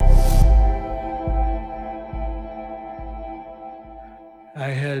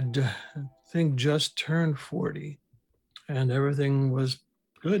I had, I think, just turned 40 and everything was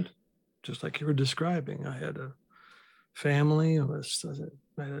good, just like you were describing. I had a family, I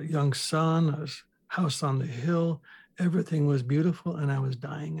had a young son, I was house on the hill. Everything was beautiful and I was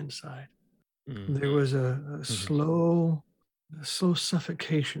dying inside. Mm. There was a Mhm. slow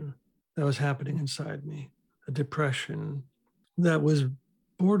suffocation that was happening inside me, a depression that was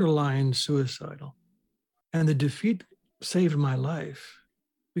borderline suicidal. And the defeat saved my life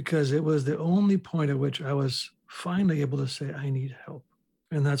because it was the only point at which I was finally able to say, I need help.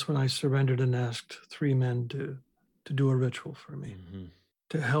 And that's when I surrendered and asked three men to do a ritual for me, Mhm.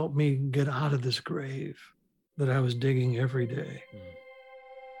 to help me get out of this grave that I was digging every day.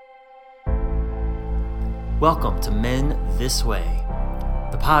 Welcome to Men This Way,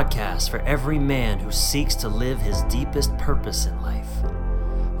 the podcast for every man who seeks to live his deepest purpose in life,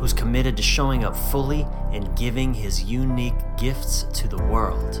 who's committed to showing up fully and giving his unique gifts to the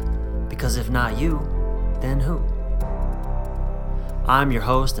world. Because if not you, then who? I'm your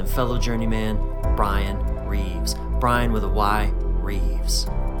host and fellow journeyman, Brian Reeves. Brian with a Y, Reeves.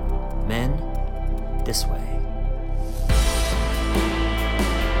 Men This Way.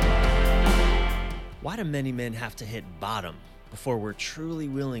 Why do many men have to hit bottom before we're truly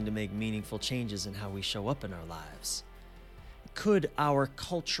willing to make meaningful changes in how we show up in our lives? Could our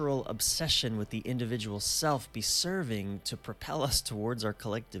cultural obsession with the individual self be serving to propel us towards our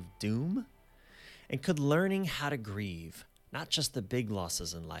collective doom? And could learning how to grieve, not just the big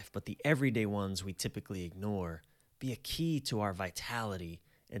losses in life, but the everyday ones we typically ignore, be a key to our vitality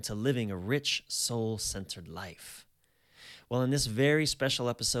and to living a rich, soul-centered life? Well, in this very special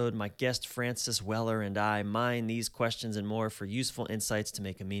episode, my guest Francis Weller and I mine these questions and more for useful insights to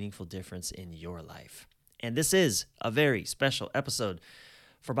make a meaningful difference in your life. And this is a very special episode.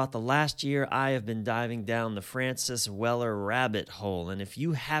 For about the last year, I have been diving down the Francis Weller rabbit hole. And if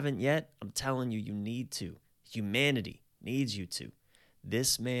you haven't yet, I'm telling you, you need to. Humanity needs you to.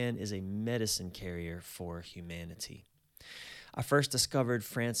 This man is a medicine carrier for humanity. I first discovered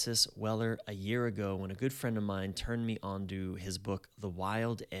Francis Weller a year ago when a good friend of mine turned me onto his book, The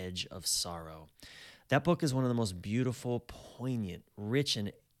Wild Edge of Sorrow. That book is one of the most beautiful, poignant, rich,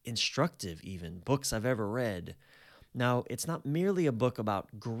 and instructive even books I've ever read. Now, it's not merely a book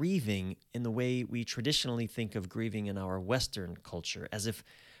about grieving in the way we traditionally think of grieving in our Western culture, as if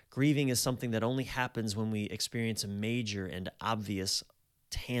grieving is something that only happens when we experience a major and obvious,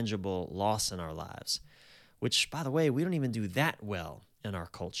 tangible loss in our lives, which, by the way, we don't even do that well in our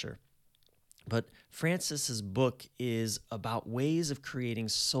culture. But Francis's book is about ways of creating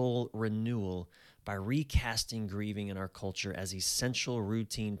soul renewal by recasting grieving in our culture as essential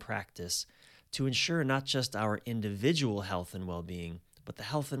routine practice to ensure not just our individual health and well-being, but the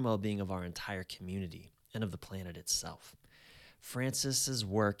health and well-being of our entire community and of the planet itself. Francis's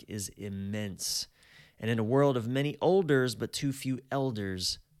work is immense, and in a world of many olders but too few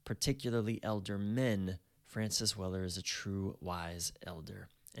elders, particularly elder men, Francis Weller is a true wise elder,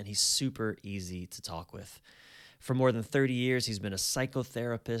 and he's super easy to talk with. For more than 30 years, he's been a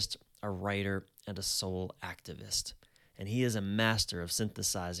psychotherapist, a writer, and a soul activist. And he is a master of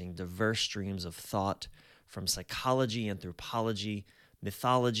synthesizing diverse streams of thought from psychology, anthropology,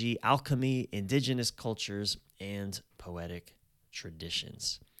 mythology, alchemy, indigenous cultures, and poetic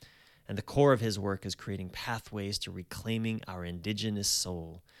traditions. And the core of his work is creating pathways to reclaiming our indigenous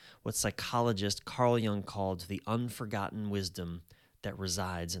soul, what psychologist Carl Jung called the unforgotten wisdom that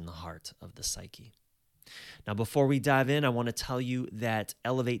resides in the heart of the psyche. Now, before we dive in, I want to tell you that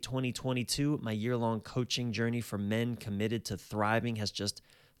Elevate 2022, my year-long coaching journey for men committed to thriving, has just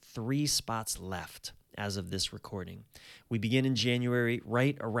 3 spots left as of this recording. We begin in January,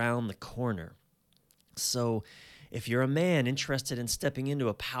 right around the corner. So if you're a man interested in stepping into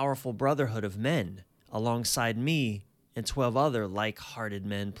a powerful brotherhood of men alongside me and 12 other like-hearted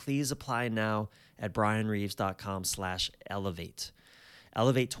men, please apply now at brianreeves.com/elevate.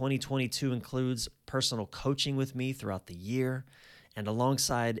 Elevate 2022 includes personal coaching with me throughout the year, and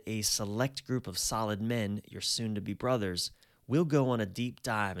alongside a select group of solid men, your soon-to-be brothers, we'll go on a deep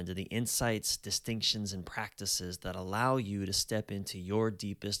dive into the insights, distinctions, and practices that allow you to step into your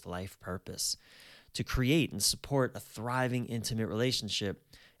deepest life purpose, to create and support a thriving, intimate relationship,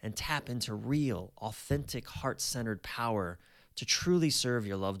 and tap into real, authentic, heart-centered power to truly serve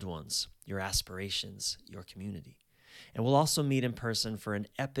your loved ones, your aspirations, your community. And we'll also meet in person for an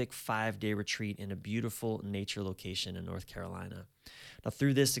epic 5-day retreat in a beautiful nature location in North Carolina. Now,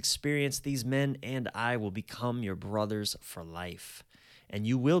 through this experience, these men and I will become your brothers for life. And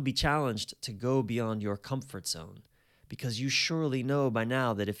you will be challenged to go beyond your comfort zone, because you surely know by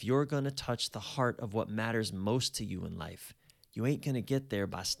now that if you're going to touch the heart of what matters most to you in life, You ain't going to get there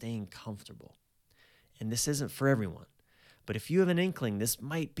by staying comfortable. And this isn't for everyone. But if you have an inkling, this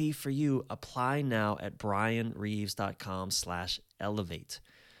might be for you. Apply now at brianreeves.com/elevate.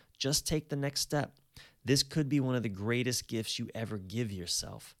 Just take the next step. This could be one of the greatest gifts you ever give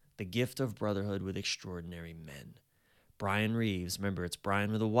yourself, the gift of brotherhood with extraordinary men. Brian Reeves, remember it's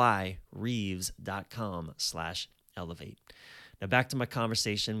Brian with a Y, reeves.com/elevate. Now back to my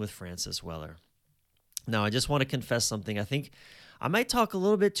conversation with Francis Weller. Now I just want to confess something. I think I might talk a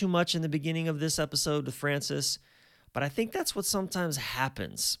little bit too much in the beginning of this episode with Francis, but I think that's what sometimes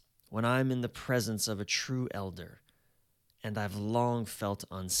happens when I'm in the presence of a true elder, and I've long felt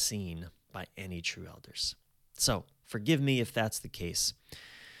unseen by any true elders. So forgive me if that's the case.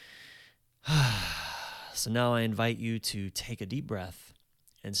 So now I invite you to take a deep breath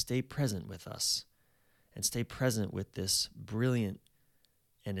and stay present with us, and stay present with this brilliant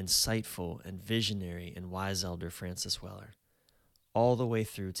and insightful and visionary and wise elder, Francis Weller, all the way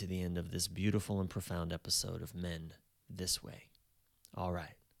through to the end of this beautiful and profound episode of Men This Way. All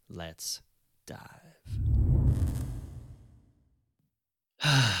right, let's dive.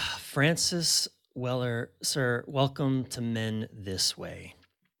 Francis Weller, sir, welcome to Men This Way.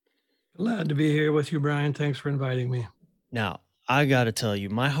 Glad to be here with you, Brian. Thanks for inviting me. Now, I got to tell you,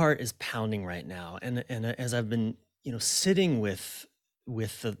 my heart is pounding right now, and as I've been, sitting with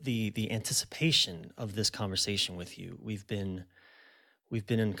the anticipation of this conversation with you, we've been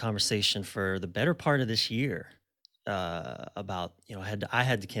in conversation for the better part of this year about I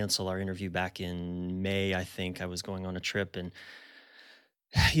had to cancel our interview back in May. I think I was going on a trip, and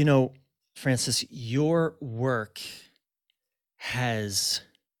Francis, your work has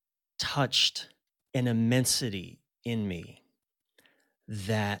touched an immensity in me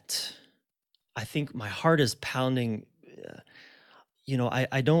that I think my heart is pounding.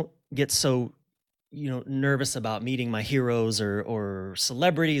 I don't get so nervous about meeting my heroes or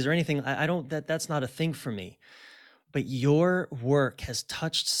celebrities or anything. I don't, that's not a thing for me. But your work has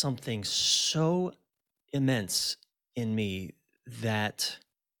touched something so immense in me that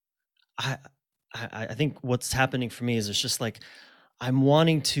I think what's happening for me is it's just like I'm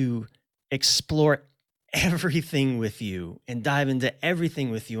wanting to explore everything with you and dive into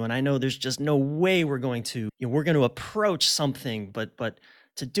everything with you. And I know there's just no way we're going to approach something, but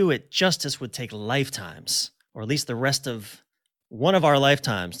to do it justice would take lifetimes, or at least the rest of one of our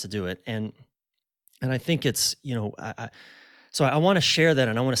lifetimes to do it. And I think it's, so I want to share that,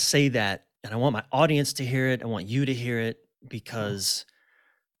 and I want to say that, and I want my audience to hear it. I want you to hear it, because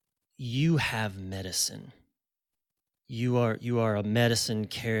you have medicine. You are a medicine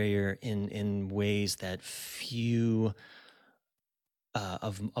carrier in ways that few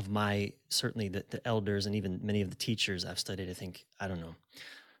of my, certainly the elders and even many of the teachers I've studied, I don't know,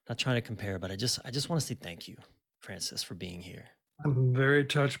 not trying to compare, but I just want to say thank you, Francis, for being here. I'm very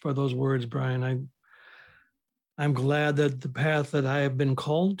touched by those words, Brian. I'm glad that the path that I have been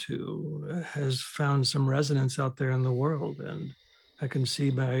called to has found some resonance out there in the world, and I can see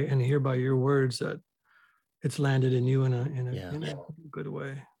and hear by your words that it's landed in you in a good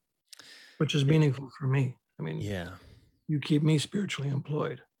way, which is meaningful for me. I mean, you keep me spiritually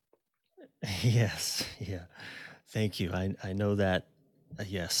employed. Yes. Yeah. Thank you. I know that.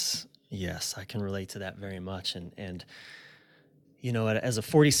 Yes, I can relate to that very much. And as a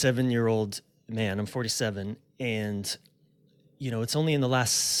 47-year-old man, I'm 47, and it's only in the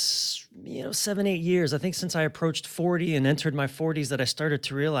last 7-8 years, I think, since I approached 40 and entered my 40s, that I started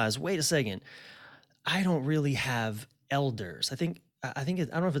to realize, wait a second, I don't really have elders. I don't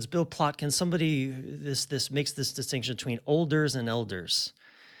know if it's Bill Plotkin, somebody, this makes this distinction between olders and elders.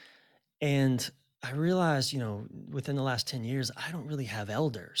 And I realized, within the last 10 years, I don't really have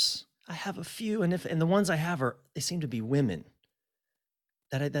elders. I have a few, and the ones I have they seem to be women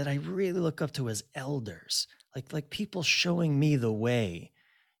that I really look up to as elders, like people showing me the way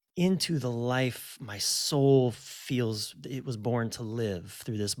into the life my soul feels it was born to live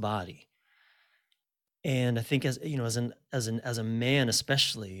through this body. And I think, as a man,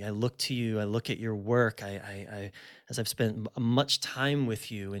 especially, I look to you. I look at your work. As I've spent much time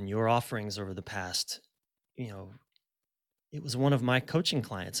with you and your offerings over the past, it was one of my coaching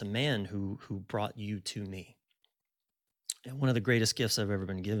clients, a man who brought you to me, and one of the greatest gifts I've ever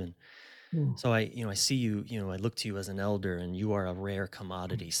been given. So I see you. I look to you as an elder, and you are a rare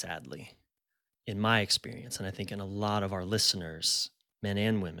commodity, sadly, in my experience, and I think in a lot of our listeners, men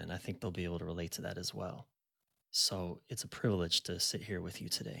and women, I think they'll be able to relate to that as well. So it's a privilege to sit here with you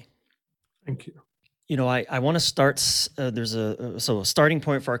today. Thank you. I want to start, there's a starting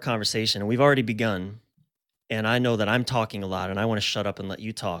point for our conversation, and we've already begun. And I know that I'm talking a lot, and I want to shut up and let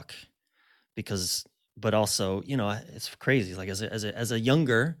you talk, because but also, it's crazy. Like as a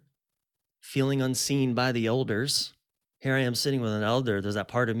younger, feeling unseen by the elders, here I am sitting with an elder. There's that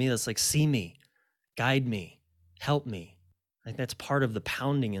part of me that's like, see me, guide me, help me. I think that's part of the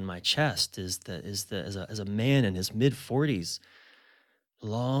pounding in my chest as a man in his mid 40s,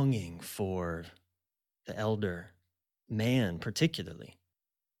 longing for the elder man, particularly,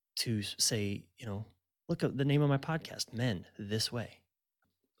 to say, look at the name of my podcast, Men This Way.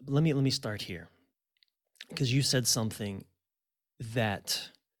 Let me start here, because you said something that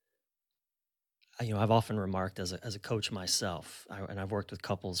I've often remarked as a coach myself, and I've worked with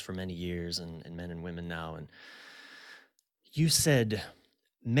couples for many years, and men and women now. And you said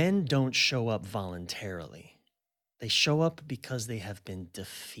men don't show up voluntarily; they show up because they have been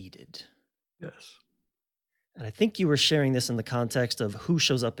defeated. Yes. And I think you were sharing this in the context of who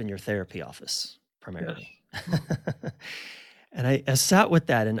shows up in your therapy office Yes. primarily. And I sat with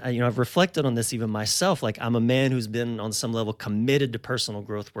that, and I've reflected on this even myself. Like, I'm a man who's been on some level committed to personal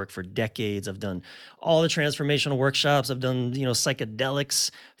growth work for decades. I've done all the transformational workshops. I've done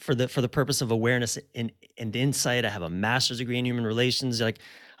psychedelics for the purpose of awareness and insight. I have a master's degree in human relations. Like,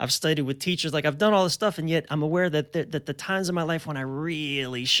 I've studied with teachers. Like, I've done all this stuff, and yet I'm aware that the times in my life when I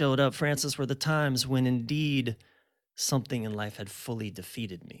really showed up, Francis, were the times when indeed something in life had fully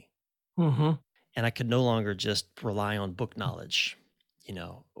defeated me. Mm-hmm. And I could no longer just rely on book knowledge,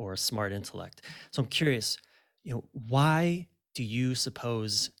 or smart intellect. So I'm curious, why do you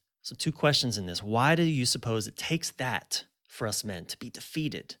suppose, so two questions in this. Why do you suppose it takes that for us men to be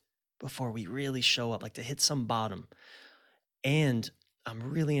defeated before we really show up, like to hit some bottom? And I'm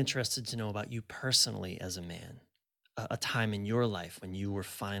really interested to know about you personally as a man, a time in your life when you were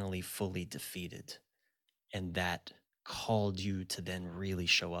finally fully defeated and that called you to then really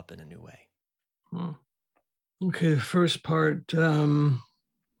show up in a new way. Okay, the first part,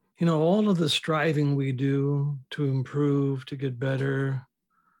 all of the striving we do to improve, to get better,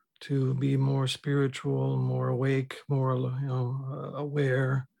 to be more spiritual, more awake, more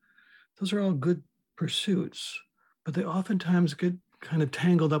aware, those are all good pursuits, but they oftentimes get kind of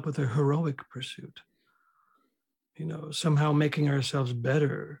tangled up with a heroic pursuit. Somehow making ourselves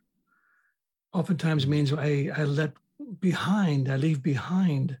better oftentimes means I leave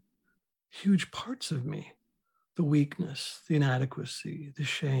behind huge parts of me. The weakness, the inadequacy, the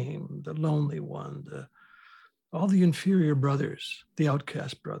shame, the lonely one, all the inferior brothers, the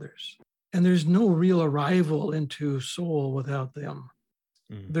outcast brothers. And there's no real arrival into soul without them.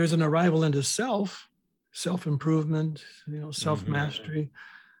 There's an arrival into self-improvement, self-mastery.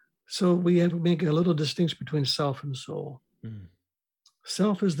 So we have to make a little distinction between self and soul.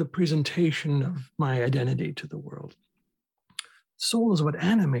 Self is the presentation of my identity to the world. Soul is what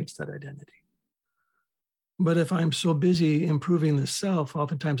animates that identity. But if I'm so busy improving the self,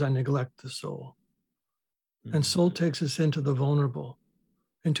 oftentimes I neglect the soul. And soul takes us into the vulnerable,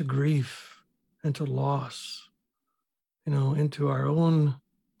 into grief, into loss, into our own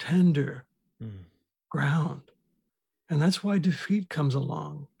tender ground. And that's why defeat comes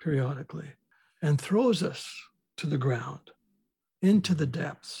along periodically and throws us to the ground, into the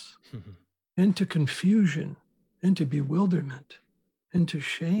depths, into confusion, into bewilderment, into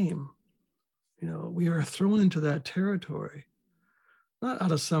shame. We are thrown into that territory, not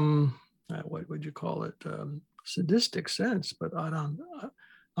out of some, what would you call it, sadistic sense, but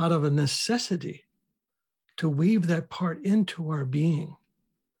out of a necessity to weave that part into our being.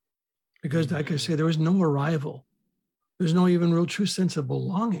 Because, like I say, there is no arrival. There's no even real true sense of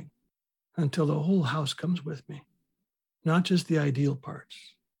belonging until the whole house comes with me. Not just the ideal parts,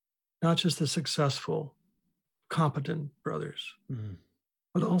 not just the successful, competent brothers,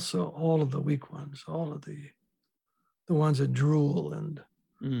 but also all of the weak ones, all of the ones that drool and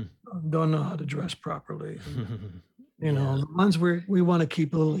don't know how to dress properly. And, the ones we want to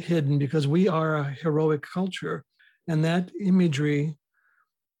keep a little hidden because we are a heroic culture. And that imagery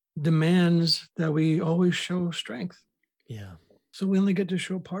demands that we always show strength. Yeah. So we only get to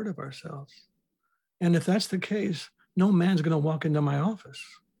show part of ourselves. And if that's the case, no man's going to walk into my office.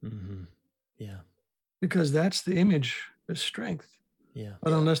 Yeah. Because that's the image of strength. Yeah.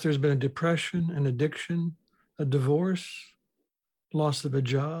 But unless there's been a depression, an addiction, a divorce, loss of a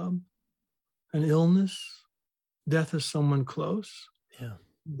job, an illness, death of someone close,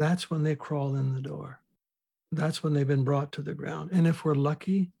 that's when they crawl in the door. That's when they've been brought to the ground. And if we're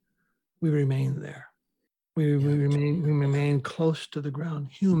lucky, we remain there. We remain close to the ground.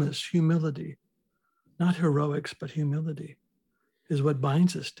 Humility, not heroics, but humility is what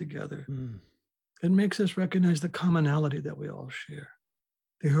binds us together. It makes us recognize the commonality that we all share.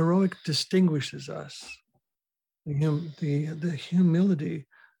 The heroic distinguishes us. The humility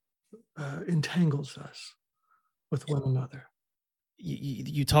entangles us with one another.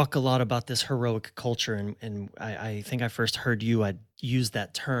 You talk a lot about this heroic culture, and I think I first heard you I use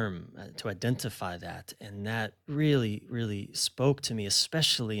that term to identify that, and that really spoke to me,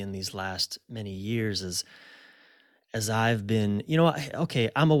 especially in these last many years, as I've been, okay,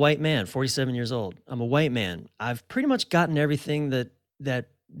 I'm a white man, 47 years old. I'm a white man. I've pretty much gotten everything that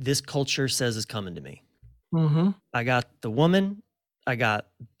this culture says is coming to me. Mm-hmm. I got the woman, I got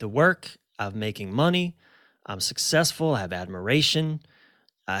the work, I'm making money, I'm successful, I have admiration,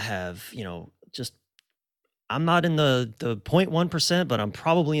 I have, just I'm not in the 0.1%, but I'm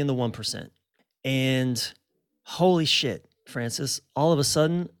probably in the 1%. And holy shit, Francis, all of a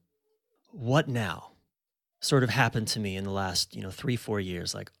sudden, what now? Sort of happened to me in the last, 3, 4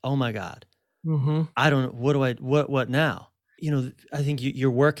 years. Like, oh my God, Mm-hmm. I don't, what now? I think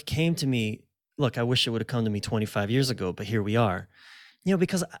your work came to me. Look, I wish it would have come to me 25 years ago, but here we are,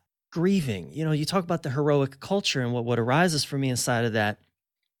 because grieving, you talk about the heroic culture and what arises for me inside of that,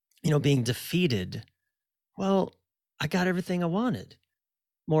 being defeated. Well, I got everything I wanted,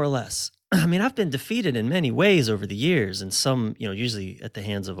 more or less. I mean, I've been defeated in many ways over the years, and some, usually at the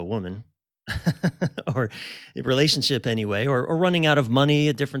hands of a woman or a relationship anyway, or running out of money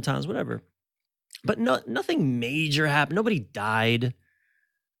at different times, whatever. But nothing major happened. Nobody died.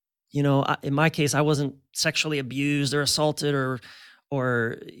 In my case, I wasn't sexually abused or assaulted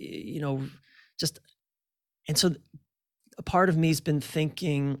or, just, and so a part of me's been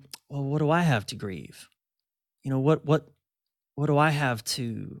thinking, well, what do I have to grieve? What do I have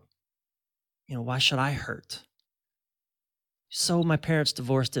to, why should I hurt? So my parents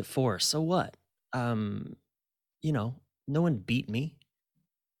divorced at 4. So what? Um, no one beat me.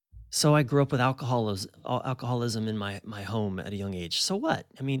 So I grew up with alcoholism in my home at a young age. So what?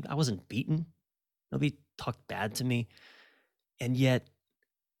 I mean, I wasn't beaten. Nobody talked bad to me. And yet,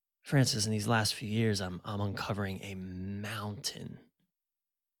 Francis, in these last few years, I'm uncovering a mountain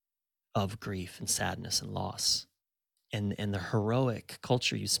of grief and sadness and loss. And the heroic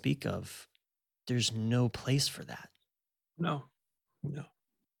culture you speak of, there's no place for that. No, no.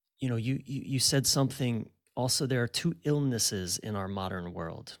 You said something also. There are two illnesses in our modern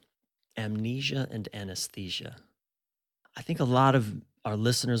world: amnesia and anesthesia. I think a lot of our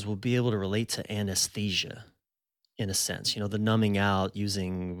listeners will be able to relate to anesthesia in a sense, the numbing out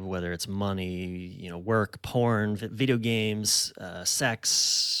using whether it's money, work, porn, video games,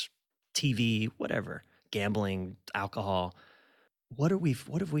 sex, TV, whatever, gambling, alcohol. What have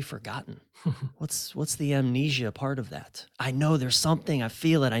we forgotten? What's the amnesia part of that? I know there's something. I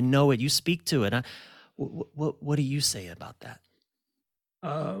feel it. I know it. You speak to it. What do you say about that?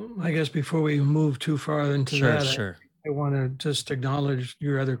 I guess before we move too far into Sure, that, sure. I want to just acknowledge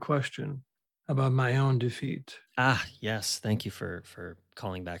your other question about my own defeat. Ah, yes. Thank you for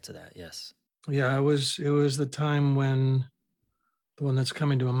calling back to that. Yes. Yeah, it was the time when the one that's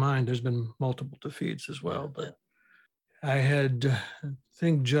coming to my mind, there's been multiple defeats as well, but I had, I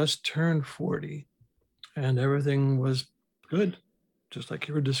think, just turned 40 and everything was good, just like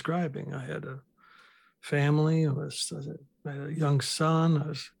you were describing. I had a family, I had a young son, I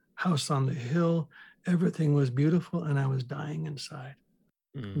was house on the hill. Everything was beautiful and I was dying inside.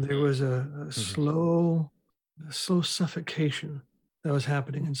 There was a slow suffocation that was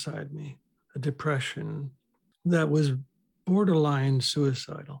happening inside me, a depression that was borderline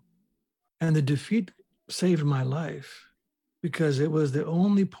suicidal. And the defeat saved my life because it was the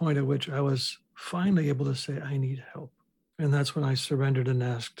only point at which I was finally able to say, I need help. And that's when I surrendered and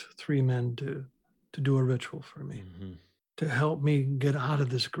asked 3 men to do a ritual for me, to help me get out of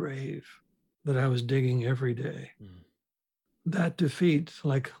this grave that I was digging every day. That defeat,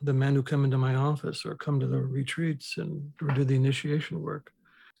 like the men who come into my office or come to the retreats and or do the initiation work,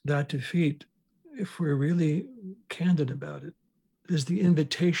 that defeat, if we're really candid about it, is the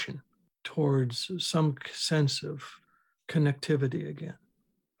invitation towards some sense of connectivity again,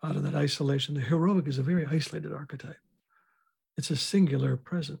 out of that isolation. The heroic is a very isolated archetype. It's a singular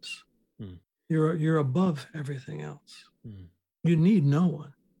presence. You're above everything else. You need no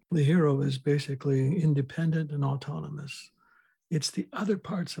one. The hero is basically independent and autonomous. It's the other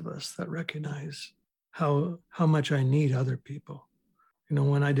parts of us that recognize how much I need other people.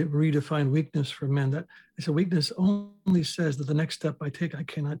 When I did redefine weakness for men, that I said weakness only says that the next step I take, I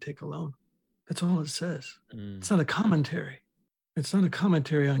cannot take alone. That's all it says. It's not a commentary. It's not a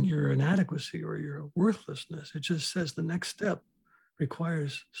commentary on your inadequacy or your worthlessness. It just says the next step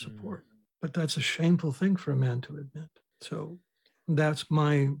requires support. But that's a shameful thing for a man to admit. So that's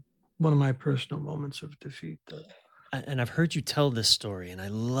one of my personal moments of defeat. And I've heard you tell this story, and I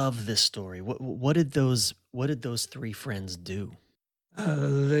love this story. What did those 3 friends do?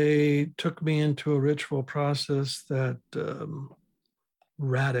 took me into a ritual process that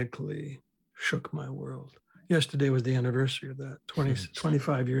radically shook my world. Yesterday was the anniversary of that,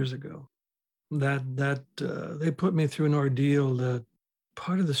 25 years ago. They put me through an ordeal that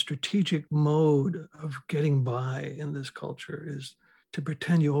part of the strategic mode of getting by in this culture is to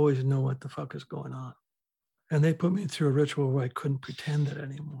pretend you always know what the fuck is going on. And they put me through a ritual where I couldn't pretend that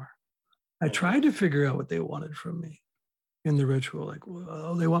anymore. I tried to figure out what they wanted from me in the ritual, like,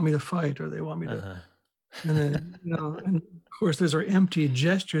 well, they want me to fight or they want me to, and then, and of course, those are empty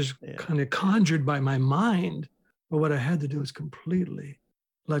gestures kind of conjured by my mind. But what I had to do is completely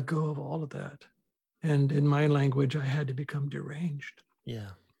let go of all of that. And in my language, I had to become deranged. Yeah.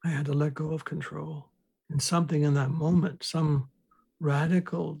 I had to let go of control. And something in that moment, some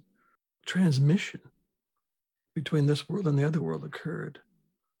radical transmission between this world and the other world occurred.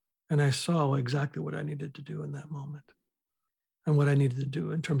 And I saw exactly what I needed to do in that moment and what I needed to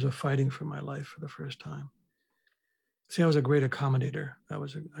do in terms of fighting for my life for the first time. See, I was a great accommodator.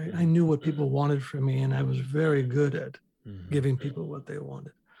 I knew what people wanted from me, and I was very good at giving people what they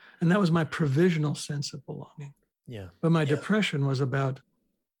wanted. And that was my provisional sense of belonging. Yeah. But my depression was about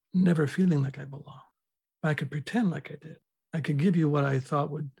never feeling like I belonged. I could pretend like I did. I could give you what I thought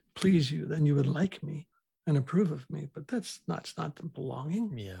would please you, then you would like me and approve of me. But it's not the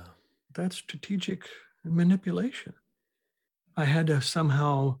belonging. Yeah. That's strategic manipulation. I had to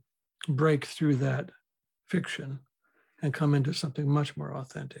somehow break through that fiction and come into something much more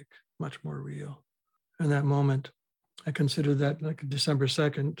authentic, much more real. In that moment, I consider that like a December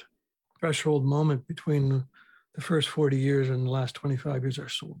 2nd threshold moment between the first 40 years and the last 25 years are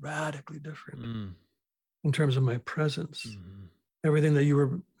so radically different in terms of my presence. Everything that you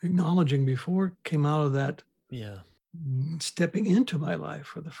were acknowledging before came out of that stepping into my life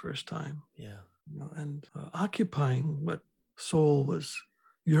for the first time. And occupying what soul was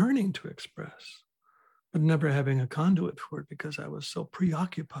yearning to express, but never having a conduit for it because I was so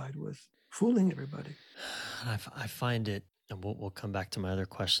preoccupied with fooling everybody. I find it, and we'll come back to my other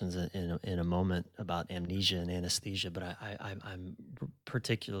questions in a moment about amnesia and anesthesia, but I'm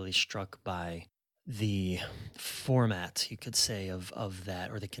particularly struck by the format, you could say, of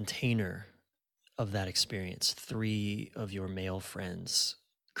that, or the container of that experience. 3 of your male friends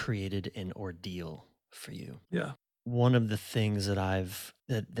created an ordeal for you. Yeah. One of the things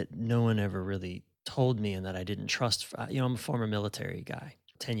that no one ever really told me and that I didn't trust, I'm a former military guy,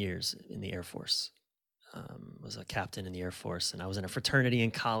 10 years in the Air Force, was a captain in the Air Force, and I was in a fraternity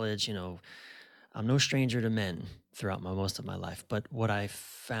in college. I'm no stranger to men throughout most of my life, but what I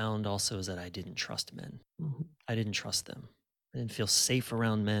found also is that I didn't trust men. I didn't trust them. I didn't feel safe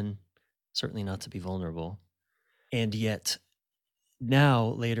around men, certainly not to be vulnerable. And yet now,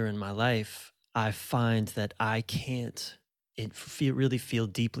 later in my life, I find that I can't really feel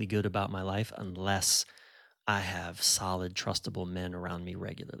deeply good about my life unless I have solid, trustable men around me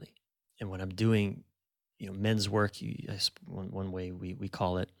regularly. And when I'm doing, men's work, one way we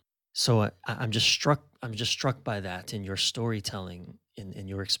call it. So I'm just struck by that in your storytelling, in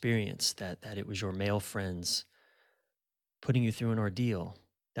your experience, that it was your male friends putting you through an ordeal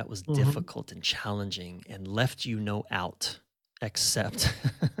that was difficult and challenging and left you no out except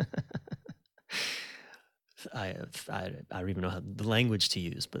I don't even know how the language to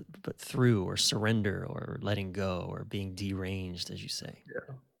use, but through, or surrender, or letting go, or being deranged, as you say.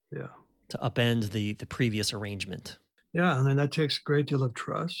 Yeah. To upend the previous arrangement. Yeah, and then that takes a great deal of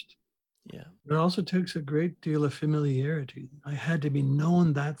trust. Yeah. It also takes a great deal of familiarity. I had to be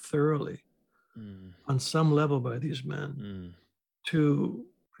known that thoroughly on some level by these men to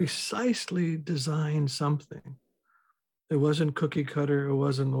precisely design something. It wasn't cookie cutter. It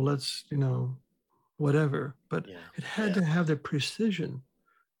wasn't, well, let's, whatever. But it had to have the precision.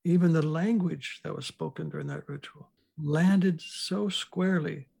 Even the language that was spoken during that ritual landed so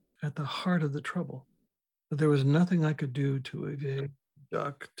squarely at the heart of the trouble that there was nothing I could do to evade,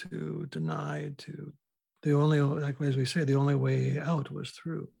 duck, to deny, to the only, like as we say, the only way out was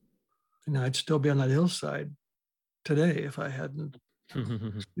through. I'd still be on that hillside today if I hadn't.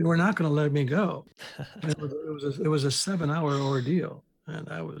 You were not going to let me go. It was a 7-hour ordeal, and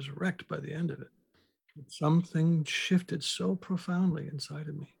I was wrecked by the end of it. Something shifted so profoundly inside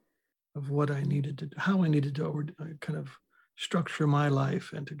of me of what I needed to, how I needed to kind of structure my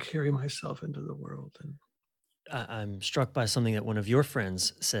life and to carry myself into the world. And I'm struck by something that one of your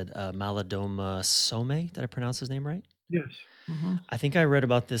friends said, Malidoma Some. Did I pronounce his name right? Yes. I think I read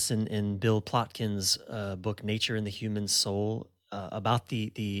about this in Bill Plotkin's book, Nature and the Human Soul, about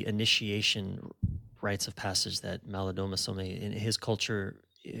the initiation rites of passage that Malidoma Some, in his culture,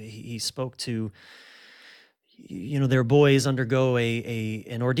 he spoke to, their boys undergo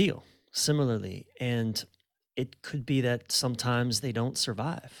an ordeal. similarly. And it could be that sometimes they don't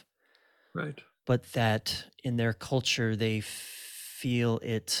survive, Right. but that in their culture they feel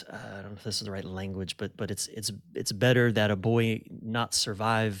it. I don't know if this is the right language, but it's better that a boy not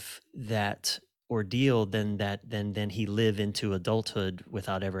survive that ordeal than he live into adulthood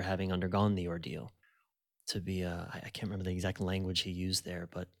without ever having undergone the ordeal. To be I can't remember the exact language he used there,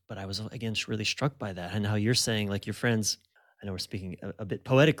 but I was again really struck by that and how you're saying like your friends. I know we're speaking a bit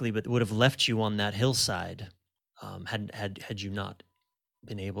poetically, but would have left you on that hillside had you not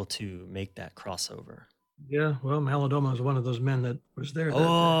been able to make that crossover. Yeah. Well, Malidoma was one of those men that was there that day.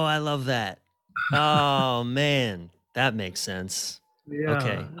 Oh, I love that. Oh man, that makes sense. Yeah.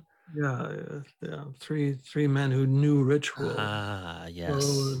 Okay. Yeah. Yeah. Three men who knew ritual Ah, so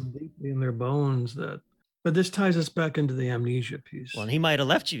yes. deeply in their bones that, but this ties us back into the amnesia Well, piece. and he might have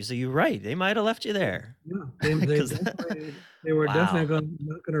left you, so you're right. They might have left you there. Yeah. Because They were definitely wow.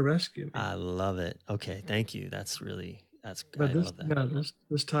 not going to rescue me. I love it. Okay, thank you. That's But I love that.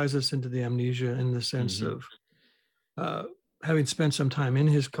 this ties us into the amnesia in the sense Mhm. of uh, having spent some time in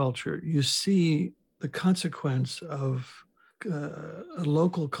his culture. You see the consequence of a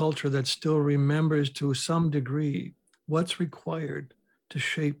local culture that still remembers to some degree what's required to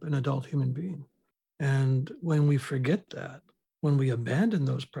shape an adult human being. And when we forget that, when we abandon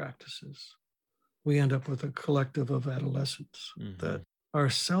those practices, we end up with a collective of adolescents that Mhm. are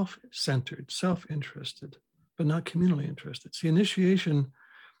self centered, self interested, but not communally interested. See, initiation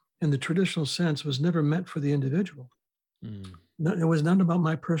in the traditional sense was never meant for the individual. Mm. No, it was not about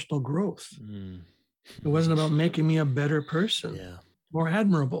my personal growth. Mm. It wasn't about making me a better person, Yeah. more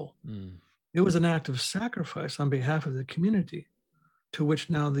admirable. Mm. It was an act of sacrifice on behalf of the community to which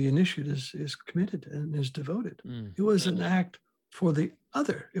now the initiate is committed and is devoted. Mm. It was an act for the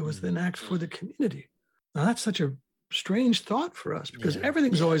other. It was Mm. an act for the community. Now that's such a strange thought for us because Yeah.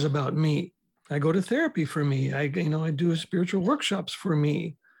 everything's always about me. I go to therapy for me. I do spiritual workshops for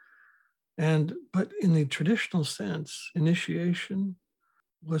me. And but in the traditional sense, initiation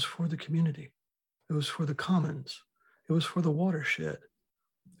was for the community. It was for the commons. It was for the watershed.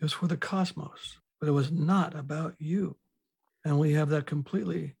 It was for the cosmos. But it was not about you. And we have that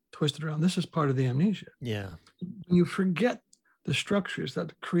completely twisted around. This is part of the amnesia. Yeah. When you forget the structures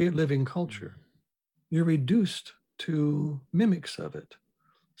that create living Mm. culture, you're reduced to mimics of it.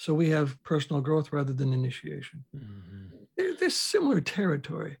 So we have personal growth rather than initiation. Mhm. There's similar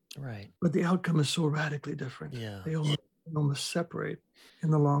territory, Right. but the outcome is so radically different. Yeah. They almost separate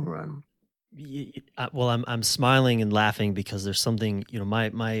in the long run. Well, I'm smiling and laughing because there's something,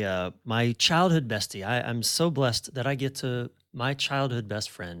 my childhood bestie. I'm so blessed that I get to my childhood best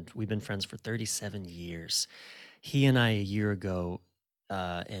friend. We've been friends for 37 years. He and I a year ago,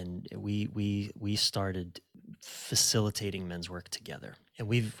 and we started facilitating men's work together, and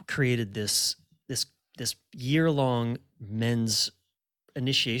we've created this this year long men's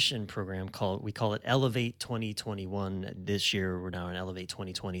initiation program called we call it Elevate 2021. This year we're now in Elevate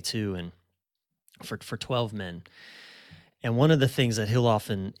 2022, and for 12 men. And one of the things that he'll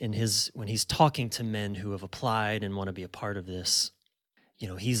often in his when he's talking to men who have applied and want to be a part of this,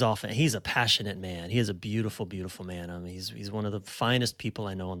 he's a passionate man. He is a beautiful, beautiful man. I mean, he's one of the finest people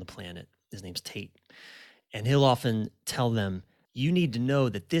I know on the planet. His name's Tate. And he'll often tell them, you need to know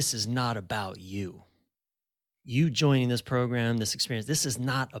that this is not about you. You joining this program, this experience, this is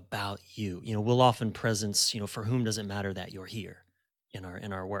not about you. We'll often presence, for whom does it matter that you're here in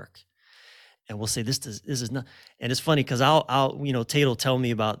our work. And we'll say this is not. And it's funny because I'll Tate will tell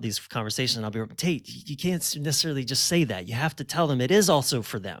me about these conversations, and I'll be like, Tate, you can't necessarily just say that. You have to tell them it is also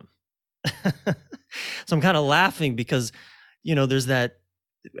for them. So I'm kind of laughing because there's that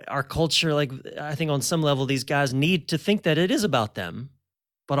our culture, like I think on some level these guys need to think that it is about them,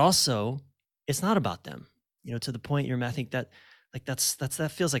 but also it's not about them. To the point I think that like that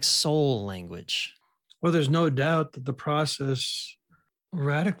feels like soul language. Well, there's no doubt that the process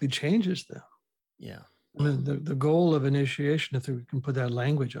radically changes them. Yeah. I mean, the goal of initiation, if we can put that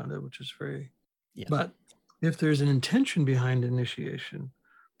language on it, which is very, Yeah. but if there's an intention behind initiation,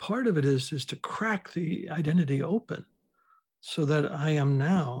 part of it is to crack the identity open so that I am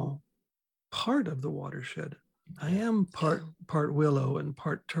now part of the watershed. I am part willow and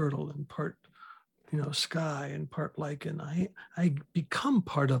part turtle and part sky and part lichen. I become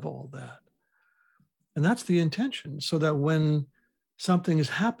part of all that, and that's the intention. So that when something is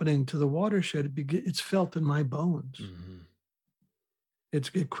happening to the watershed, it's felt in my bones. Mm-hmm.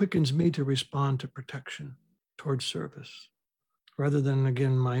 It quickens me to respond to protection, towards service, rather than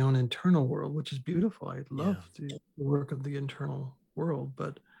again my own internal world, which is beautiful. I love the work of the internal world,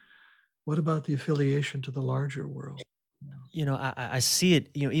 but what about the affiliation to the larger world? I see it,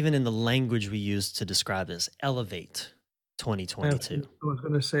 even in the language we use to describe this, elevate I 2022. was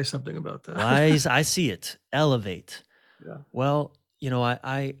going to say something about Well, that. I see it, elevate. Yeah. Well,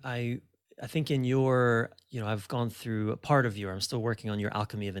 I think in your, I've gone through a part of your, I'm still working on your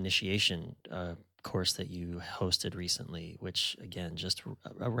Alchemy of Initiation course that you hosted recently, which again, just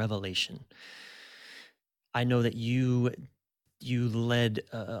a revelation. I know that you led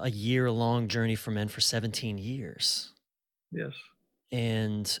a year-long journey for men for 17 years. Yes.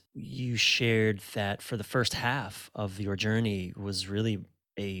 And you shared that for the first half of your journey was really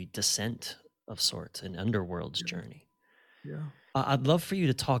a descent of sorts, an underworld's Yeah. journey. Yeah. I'd love for you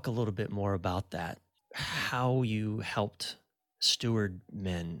to talk a little bit more about that, how you helped steward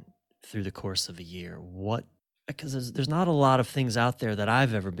men through the course of a year. Because there's not a lot of things out there that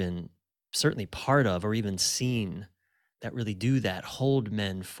I've ever been certainly part of or even seen that really do that, hold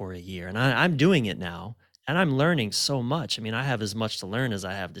men for a year. And I'm doing it now and I'm learning so much. I mean, I have as much to learn as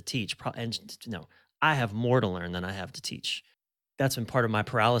I have to teach. And no, I have more to learn than I have to teach. That's been part of my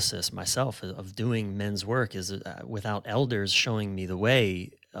paralysis myself of doing men's work is without elders showing me the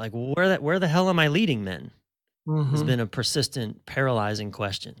way. Like where the hell am I leading men? Has Hmm. been a persistent, paralyzing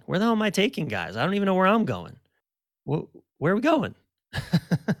question. Where the hell am I taking guys? I don't even know where I'm going. Where are we going?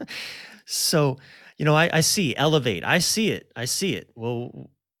 So, I see elevate. I see it. I see it. Well,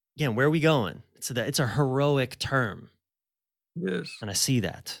 again, where are we going? It's a heroic term, Yes. and I see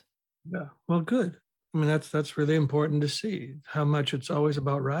that. Yeah. Well, good. I mean, that's really important to see how much it's always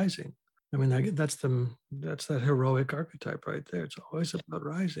about rising. I mean, that's that heroic archetype right there. It's always about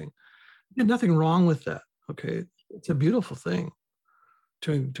rising. There's nothing wrong with that. Okay, it's a beautiful thing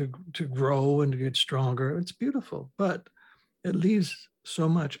to grow and to get stronger. It's beautiful, but it leaves so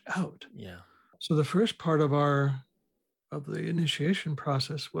much out. Yeah. So the first part of the initiation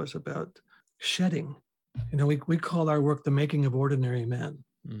process was about shedding. We call our work the making of ordinary men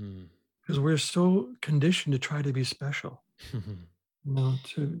Mm. because we're so conditioned to try to be special. And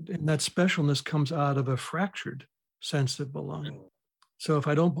that specialness comes out of a fractured sense of belonging. So if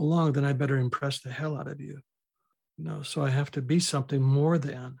I don't belong, then I better impress the hell out of you. So I have to be something more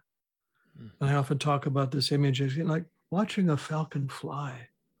than. And I often talk about this image as like watching a falcon fly.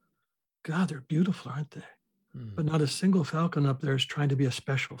 God, they're beautiful, aren't they? But not a single falcon up there is trying to be a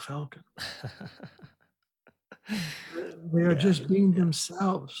special falcon. They are Yeah. just being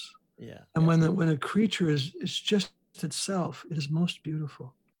themselves. Yeah. And when a creature is just itself, it is most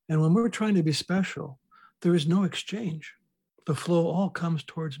beautiful. And when we're trying to be special, there is no exchange. The flow all comes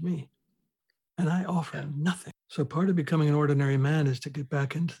towards me, and I offer nothing. So part of becoming an ordinary man is to get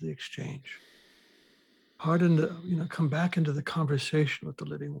back into the exchange. Come back into the conversation with the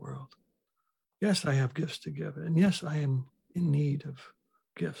living world. Yes, I have gifts to give, and yes, I am in need of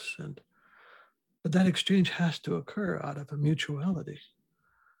gifts, but that exchange has to occur out of a mutuality.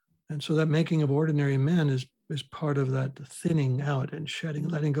 And so that making of ordinary men is part of that thinning out and shedding,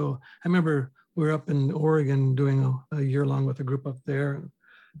 letting go. I remember we were up in Oregon doing a year long with a group up there. And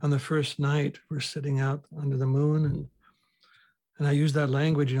on the first night, we're sitting out under the moon, and I use that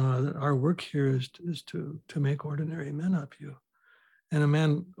language. That our work here is to make ordinary men of you. And a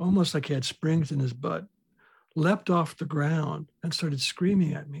man, almost like he had springs in his butt, leapt off the ground and started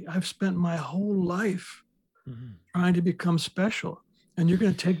screaming at me. I've spent my whole life trying to become special, and you're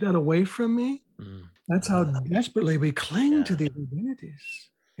going to take that away from me? That's how desperately we cling to these identities,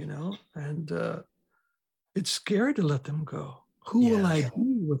 and it's scary to let them go. Who will I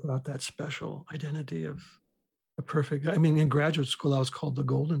be without that special identity of a perfect? I mean, in graduate school, I was called the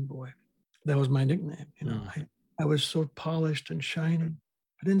Golden Boy. That was my nickname. I was so polished and shining,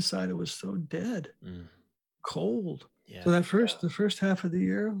 but inside it was so dead, cold. Yeah. So the first half of the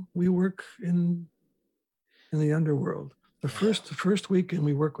year, we work in the underworld. The first weekend,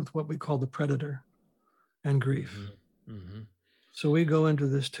 we work with what we call the predator and grief. So we go into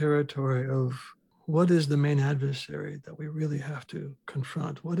this territory of what is the main adversary that we really have to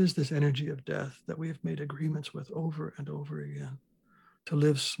confront? What is this energy of death that we've made agreements with over and over again? To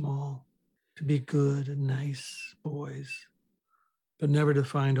live small, to be good and nice boys, but never to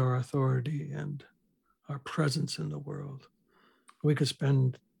find our authority and our presence in the world. We could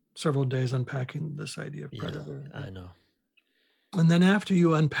spend several days unpacking this idea of predator. I know. And then after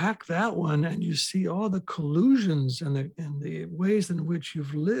you unpack that one and you see all the collusions and the ways in which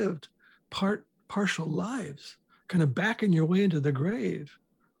you've lived partial lives, kind of backing your way into the grave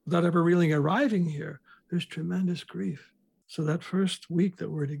without ever really arriving here, there's tremendous grief. So that first week that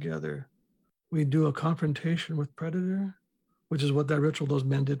we're together, we do a confrontation with predator, which is what that ritual those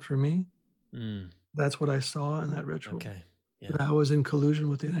men did for me. That's what I saw in that ritual. Okay. Yeah. That I was in collusion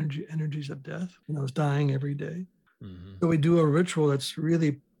with the energies of death, and I was dying every day. So we do a ritual that's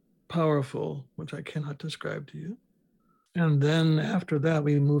really powerful, which I cannot describe to you. And then after that,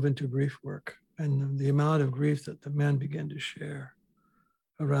 we move into grief work, and the amount of grief that the men begin to share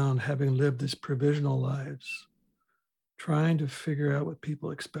around having lived these provisional lives, trying to figure out what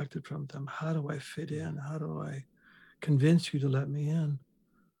people expected from them. How do I fit in? How do I convince you to let me in?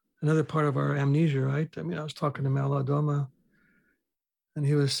 Another part of our amnesia, right? I mean, I was talking to Maladoma, and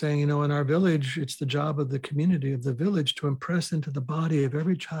he was saying, in our village, it's the job of the community, of the village, to impress into the body of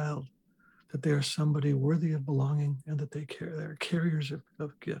every child that they are somebody worthy of belonging and that they're carriers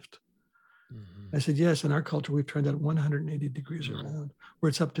of gift. I said, yes, in our culture, we've turned that 180 degrees around, where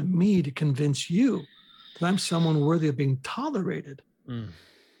it's up to me to convince you that I'm someone worthy of being tolerated.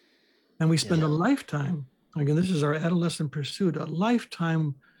 And we spend a lifetime, again, this is our adolescent pursuit, a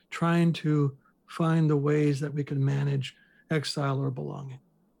lifetime trying to find the ways that we can manage exile or belonging.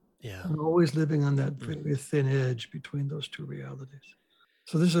 Yeah. And always living on that very thin edge between those two realities.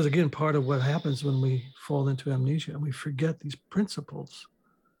 So this is, again, part of what happens when we fall into amnesia and we forget these principles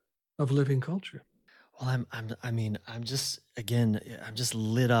of living culture. Well, I'm just, again, I'm just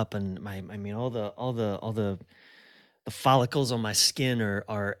lit up, and all the follicles on my skin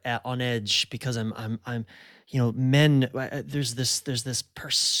are on edge, because I'm men, there's this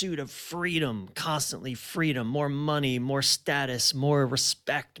pursuit of freedom, constantly freedom, more money, more status, more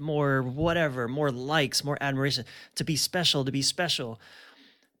respect, more whatever, more likes, more admiration, to be special, to be special.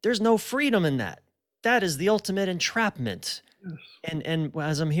 There's no freedom in that. That is the ultimate entrapment. Yes. And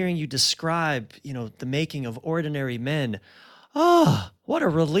as I'm hearing you describe, the making of ordinary men, what a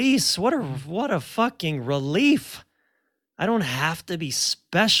release. What a fucking relief. I don't have to be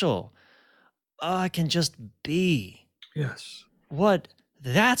special. I can just be. Yes.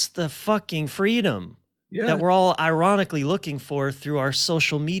 That's the fucking freedom that we're all ironically looking for through our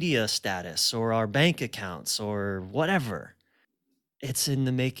social media status or our bank accounts or whatever. It's in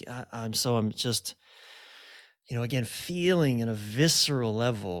the make. I'm just, again, feeling in a visceral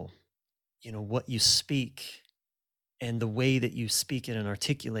level, what you speak and the way that you speak it and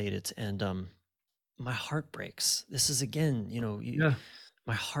articulate it. And my heart breaks. This is, again,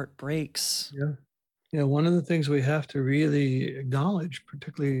 my heart breaks. Yeah. Yeah. One of the things we have to really acknowledge,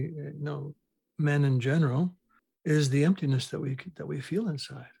 particularly, men in general, is the emptiness that we feel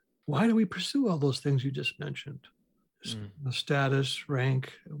inside. Why do we pursue all those things you just mentioned? Status,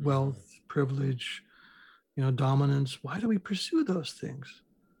 rank, wealth, privilege, dominance. Why do we pursue those things?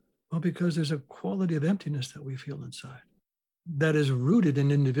 Well, because there's a quality of emptiness that we feel inside that is rooted in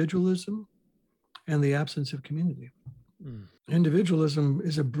individualism and the absence of community. Individualism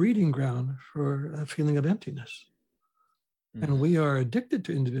is a breeding ground for a feeling of emptiness. And we are addicted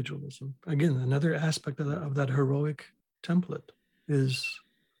to individualism. Again, another aspect of that heroic template is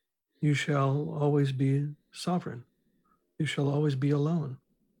you shall always be sovereign. You shall always be alone.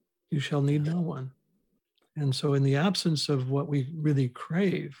 You shall need no one. And so in the absence of what we really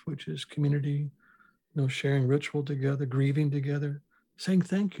crave, which is community, sharing ritual together, grieving together, saying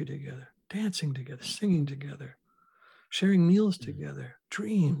thank you together, dancing together, singing together, sharing meals together,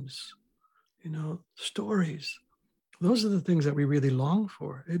 dreams, stories. Those are the things that we really long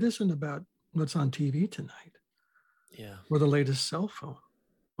for. It isn't about what's on TV tonight or the latest cell phone.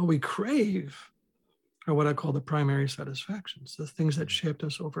 What we crave are what I call the primary satisfactions, the things that shaped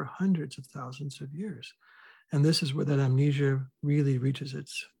us over hundreds of thousands of years. And this is where that amnesia really reaches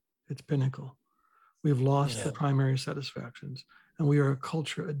its pinnacle. We've lost the primary satisfactions, and we are a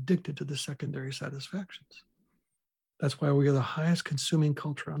culture addicted to the secondary satisfactions. That's why we are the highest consuming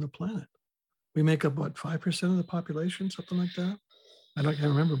culture on the planet. We make up, 5% of the population, something like that? I can't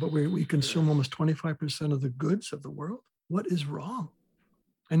remember, but we consume almost 25% of the goods of the world. What is wrong?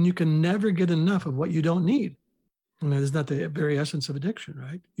 And you can never get enough of what you don't need. And isn't that the very essence of addiction,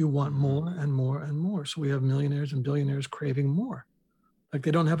 right? You want more and more and more. So we have millionaires and billionaires craving more. Like they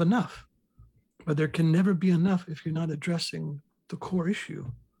don't have enough. But there can never be enough if you're not addressing the core issue,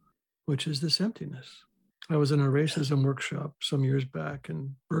 which is this emptiness. I was in a racism workshop some years back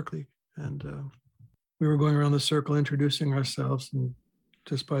in Berkeley, and we were going around the circle introducing ourselves. And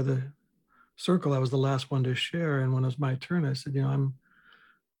just by the circle, I was the last one to share. And when it was my turn, I said,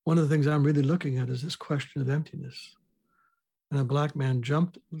 one of the things I'm really looking at is this question of emptiness. And a Black man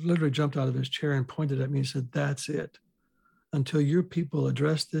literally jumped out of his chair and pointed at me and said, that's it. Until your people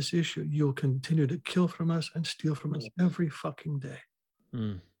address this issue, you'll continue to kill from us and steal from us every fucking day.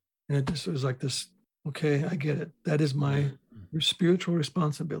 And it just was like this, okay, I get it. That is my spiritual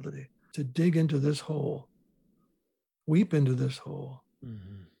responsibility, to dig into this hole, weep into this hole,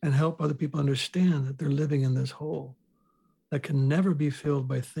 and help other people understand that they're living in this hole that can never be filled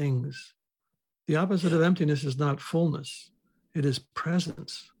by things. The opposite of emptiness is not fullness. It is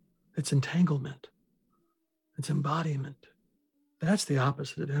presence. It's entanglement. It's embodiment. That's the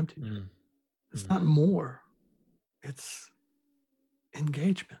opposite of emptiness. Mm. It's not more. It's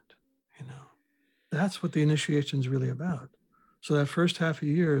engagement, you know. That's what the initiation is really about. So that first half a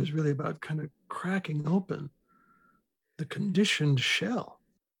year is really about kind of cracking open the conditioned shell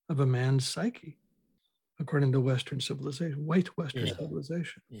of a man's psyche, according to Western civilization, white Western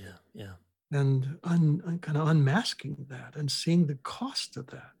civilization. Yeah. And kind of unmasking that and seeing the cost of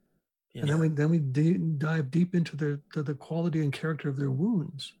that. Yeah. And then we dive deep into the quality and character of their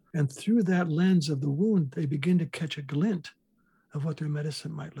wounds. And through that lens of the wound, they begin to catch a glint of what their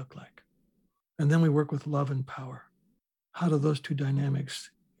medicine might look like. And then we work with love and power. How do those two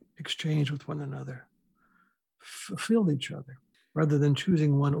dynamics exchange with one another, fulfill each other, rather than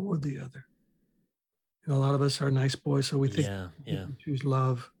choosing one or the other? You know, a lot of us are nice boys, so we think we choose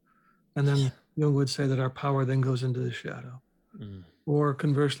love. And then Jung would say that our power then goes into the shadow. Or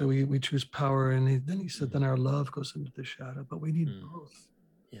conversely, we choose power, and then he said, then our love goes into the shadow. But we need both.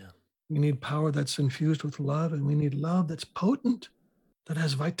 Yeah. We need power that's infused with love, and we need love that's potent, that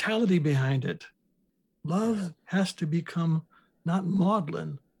has vitality behind it. Love has to become not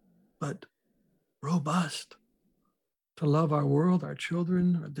maudlin, but robust. To love our world, our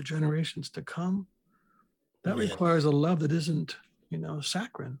children, or the generations to come, that requires a love that isn't, you know,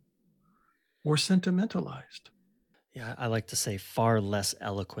 saccharine or sentimentalized. Yeah, I like to say far less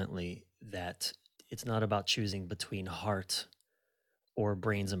eloquently that it's not about choosing between heart or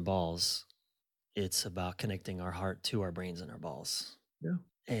brains and balls. It's about connecting our heart to our brains and our balls. Yeah.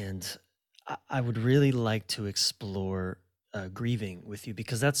 And I would really like to explore grieving with you,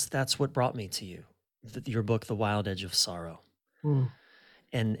 because that's what brought me to you. Your book, The Wild Edge of Sorrow.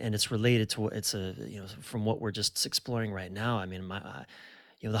 And it's related to what it's from what we're just exploring right now. I mean,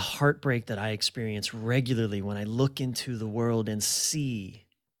 the heartbreak that I experience regularly when I look into the world and see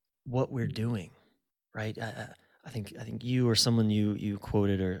what we're doing, right? I think you or someone you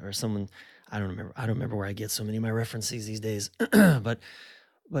quoted or someone, I don't remember where I get so many of my references these days, but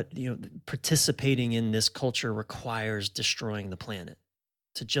participating in this culture requires destroying the planet.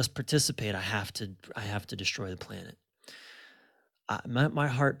 To just participate, I have to destroy the planet. My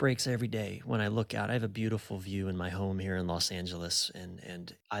heart breaks every day when I look out. I have a beautiful view in my home here in Los Angeles,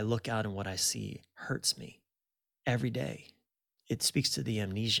 and I look out and what I see hurts me every day. It speaks to the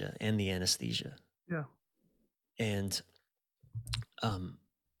amnesia and the anesthesia. Yeah. And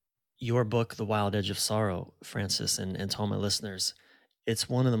your book, The Wild Edge of Sorrow, Francis, and to all my listeners, it's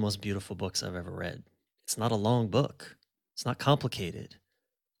one of the most beautiful books I've ever read. It's not a long book. It's not complicated,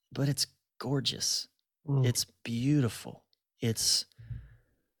 but it's gorgeous. It's beautiful. It's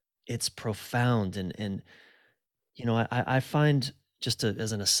profound. And I find, just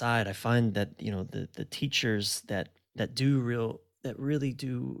as an aside, I find that, the teachers that really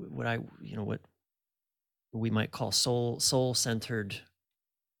do what we might call soul-centered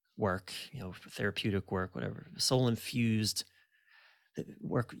work, therapeutic work, whatever, soul-infused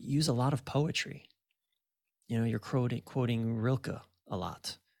work, use a lot of poetry. You're quoting Rilke a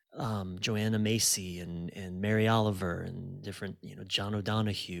lot. Joanna Macy and Mary Oliver and different, John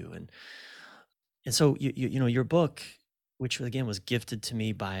O'Donohue. And so, your book, which again was gifted to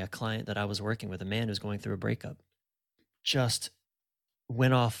me by a client that I was working with, a man who's going through a breakup, just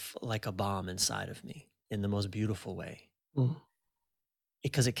went off like a bomb inside of me in the most beautiful way.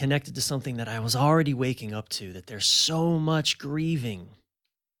 Because it connected to something that I was already waking up to, that there's so much grieving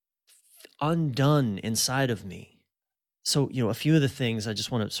undone inside of me. So, a few of the things I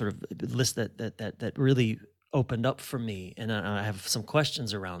just want to sort of list that really opened up for me, and I have some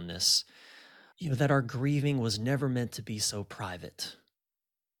questions around this, that our grieving was never meant to be so private.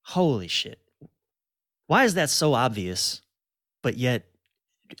 Holy shit. Why is that so obvious? But yet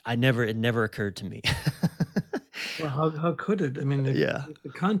it never occurred to me. Well, how could it? I mean, if the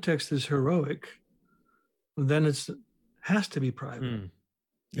context is heroic, then it has to be private.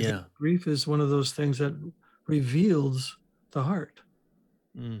 Yeah. Grief is one of those things that reveals the heart.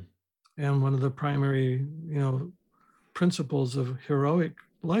 And one of the primary, principles of heroic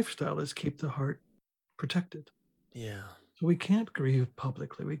lifestyle is keep the heart protected. Yeah. So we can't grieve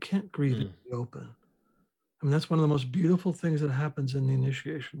publicly. We can't grieve in the open. I mean, that's one of the most beautiful things that happens in the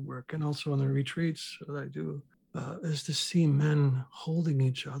initiation work and also in the retreats that I do, is to see men holding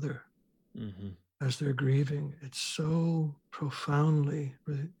each other as they're grieving. It's so profoundly,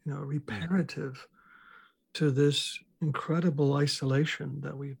 reparative to this incredible isolation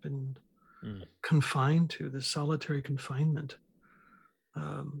that we've been confined to, this solitary confinement.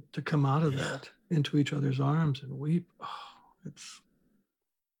 To come out of that into each other's arms and weep, it's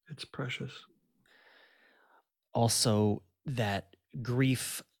precious. also that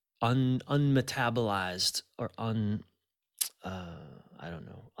grief unmetabolized or I don't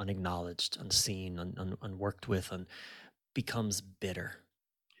know, unacknowledged, unseen, unworked with, becomes bitter.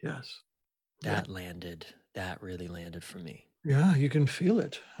 Yes. Yeah. That really landed for me. Yeah. You can feel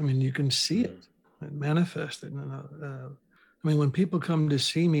it. I mean, you can see Mm, it, manifest it. I mean, when people come to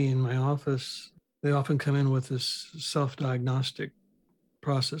see me in my office, they often come in with this self diagnostic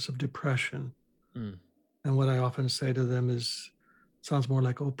process of depression. mm, And what I often say to them is, sounds more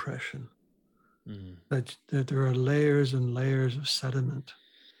like oppression, mm, that there are layers and layers of sediment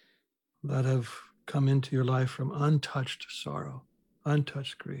that have come into your life from untouched sorrow,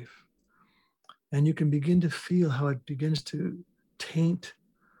 untouched grief. And you can begin to feel how it begins to taint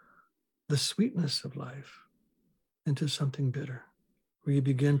the sweetness of life into something bitter, where you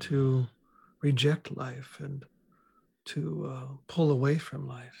begin to reject life and to pull away from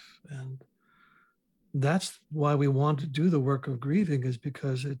life. And that's why we want to do the work of grieving, is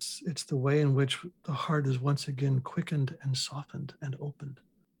because it's the way in which the heart is once again quickened and softened and opened.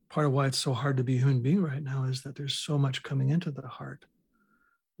 Part of why it's so hard to be a human being right now is that there's so much coming into the heart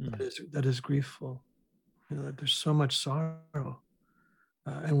mm, that is griefful. You know, that there's so much sorrow,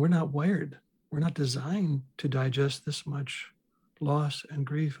 and we're not wired. We're not designed to digest this much loss and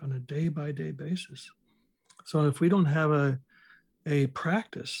grief on a day by day basis. So if we don't have a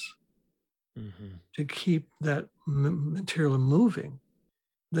practice mhm. to keep that material moving,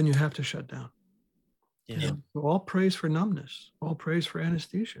 then you have to shut down. Yeah. So all praise for numbness, all praise for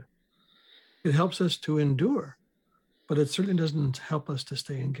anesthesia. It helps us to endure, but it certainly doesn't help us to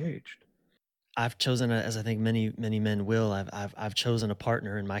stay engaged. I've chosen, as I think many men will, I've chosen a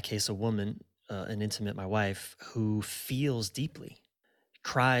partner, in my case, a woman, an intimate, my wife, who feels deeply,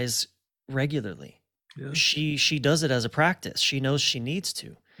 cries regularly. Yes. She does it as a practice. She knows she needs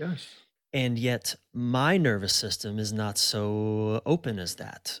to. Yes. And yet my nervous system is not so open as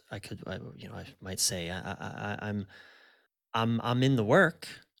that. I might say I'm in the work.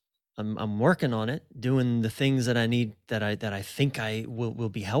 I'm working on it, doing the things that I need, that I think I will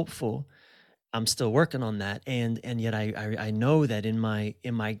be helpful. I'm still working on that, and yet I know that in my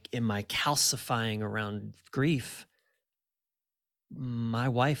calcifying around grief, my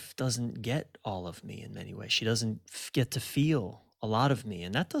wife doesn't get all of me in many ways. She doesn't get to feel a lot of me,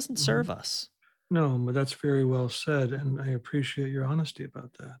 and that doesn't Mhm. serve us. No, but that's very well said. And I appreciate your honesty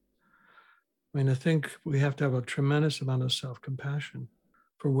about that. I mean, I think we have to have a tremendous amount of self compassion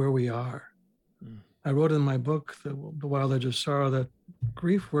for where we are. Mm, I wrote in my book, The Wild Edge of Sorrow, that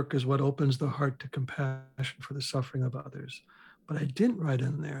grief work is what opens the heart to compassion for the suffering of others. But I didn't write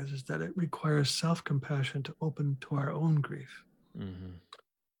in there is that it requires self compassion to open to our own grief. mhm,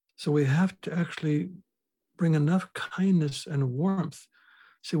 So we have to actually bring enough kindness and warmth.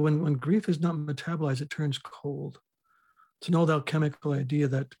 See, when grief is not metabolized, it turns cold. It's an old alchemical idea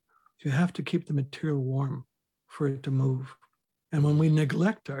that you have to keep the material warm for it to move. And when we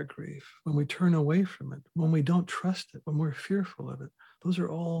neglect our grief, when we turn away from it, when we don't trust it, when we're fearful of it, those are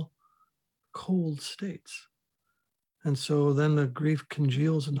all cold states. And so then the grief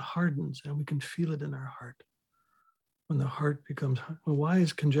congeals and hardens, and we can feel it in our heart. When the heart becomes, well, why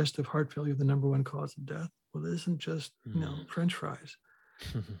is congestive heart failure the number one cause of death? Well, it isn't just, French fries.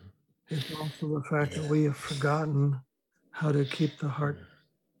 It's also the fact that we have forgotten how to keep the heart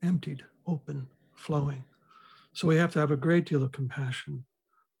emptied, open, flowing. So we have to have a great deal of compassion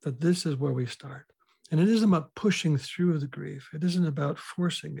that this is where we start. And it isn't about pushing through the grief. It isn't about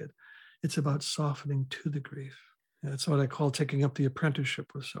forcing it. It's about softening to the grief. And that's what I call taking up the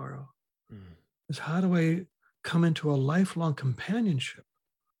apprenticeship with sorrow. mm, Is how do I come into a lifelong companionship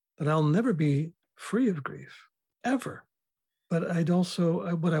that I'll never be free of grief, ever. But I'd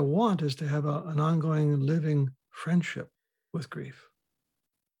also, what I want is to have an ongoing living friendship with grief,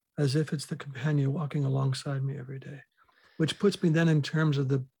 as if it's the companion walking alongside me every day, which puts me then in terms of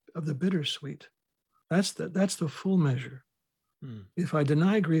the bittersweet. That's the full measure. mm, If I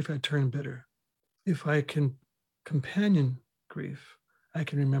deny grief, I turn bitter. If I can companion grief, I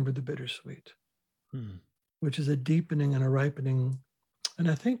can remember the bittersweet, mm, which is a deepening and a ripening.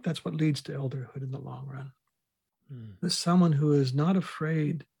 And I think that's what leads to elderhood in the long run. mm, Is someone who is not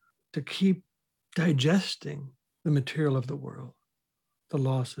afraid to keep digesting the material of the world, the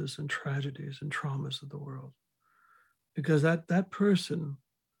losses and tragedies and traumas of the world, because that person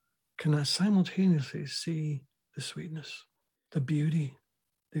can simultaneously see the sweetness, the beauty,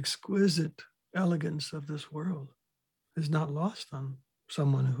 the exquisite elegance of this world is not lost on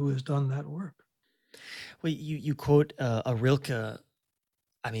someone who has done that work. Well, you quote a Rilke.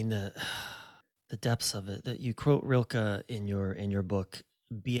 I mean, the the depths of it. That you quote Rilke in your book,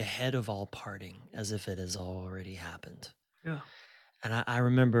 be ahead of all parting as if it has already happened. Yeah. And I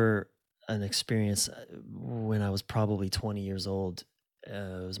remember an experience when I was probably 20 years old. It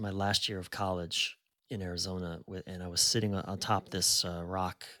was my last year of college in Arizona, and I was sitting on top this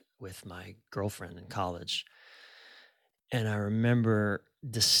rock with my girlfriend in college. And I remember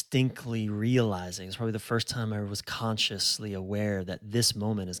distinctly realizing it's probably the first time I was consciously aware that this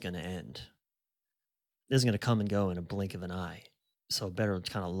moment is going to end. This is going to come and go in a blink of an eye. So better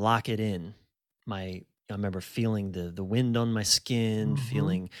kind of lock it in. I remember feeling the wind on my skin, Hmm.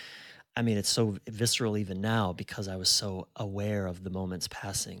 feeling, I mean, it's so visceral even now because I was so aware of the moments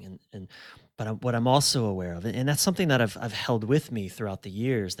passing. What I'm also aware of, and that's something that I've held with me throughout the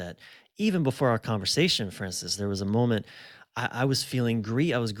years, that even before our conversation, for instance, there was a moment I was feeling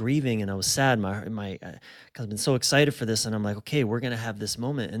I was grieving and I was sad. Cause I've been so excited for this, and I'm like, okay, we're gonna have this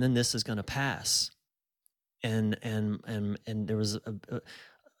moment, and then this is gonna pass, and there was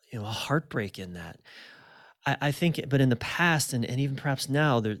a heartbreak in that. I think, but in the past, and even perhaps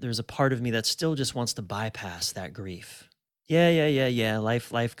now, there's a part of me that still just wants to bypass that grief. Yeah, yeah, yeah, yeah.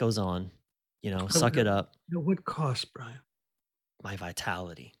 Life goes on. Suck it up. At what cost, Brian? My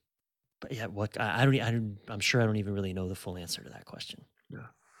vitality. But yeah, what I don't, I'm sure I don't even really know the full answer to that question. Yeah.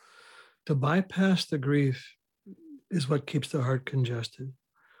 To bypass the grief is what keeps the heart congested.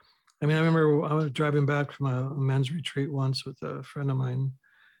 I mean, I remember I was driving back from a men's retreat once with a friend of mine,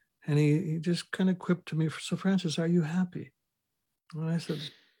 and he just kind of quipped to me, "So, Francis, are you happy?" And I said,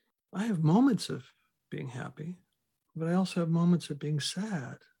 "I have moments of being happy, but I also have moments of being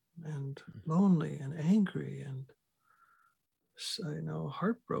sad and lonely and angry and,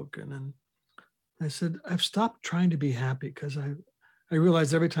 heartbroken." And I said, "I've stopped trying to be happy because I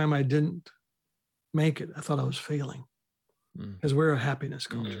realized every time I didn't make it, I thought I was failing Mm, because we're a happiness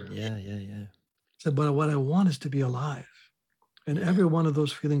culture." yeah, yeah, yeah, I said, "But what I want is to be alive. And yeah. every one of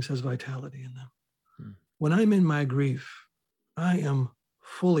those feelings has vitality in them. Mm, When I'm in my grief, I am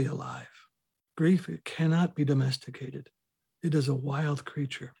fully alive. Grief, it cannot be domesticated. It is a wild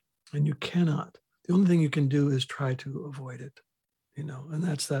creature, and you cannot. The only thing you can do is try to avoid it, and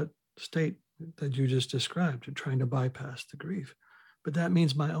that's that state that you just described, you're trying to bypass the grief. But that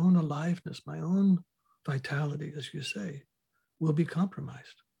means my own aliveness, my own vitality, as you say, will be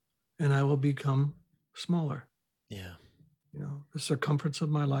compromised, and I will become smaller. yeah. The circumference of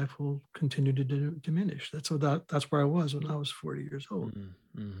my life will continue to diminish. That's where I was when I was 40 years old, Mm,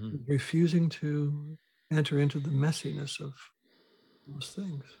 mm-hmm. refusing to enter into the messiness of those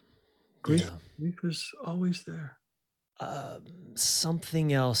things. Grief, Yeah. grief is always there.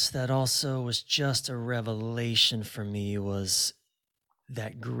 Something else that also was just a revelation for me was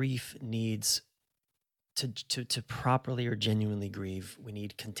that grief needs to properly or genuinely grieve, we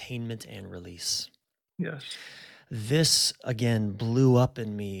need containment and release. Yes. This again blew up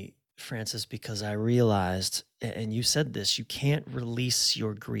in me, Francis, because I realized, and you said this, you can't release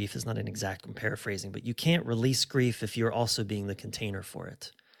your grief. It's not an exact, I'm paraphrasing, but you can't release grief if you're also being the container for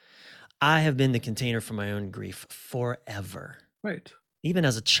it. I have been the container for my own grief forever. Right. Even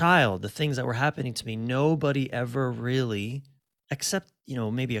as a child, the things that were happening to me, nobody ever really, except,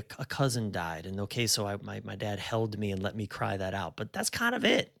 maybe a cousin died. And okay, so my dad held me and let me cry that out. But that's kind of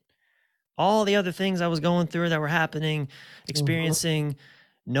it. All the other things I was going through that were happening, Mhm. experiencing,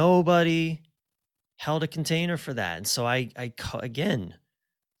 nobody held a container for that. And so again,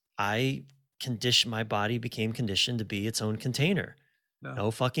 I my body became conditioned to be its own container. Yeah.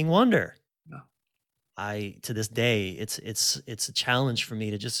 No fucking wonder. Yeah. To this day, it's a challenge for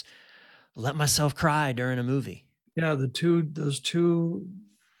me to just let myself cry during a movie. Yeah. Those two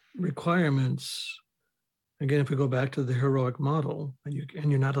requirements. Again, if we go back to the heroic model, and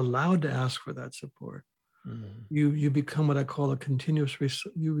you're not allowed to ask for that support, Mm, you become what I call a continuous.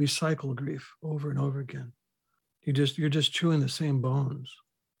 You recycle grief over and over again. You're just chewing the same bones.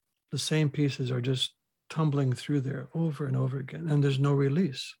 The same pieces are just tumbling through there over and over again, and there's no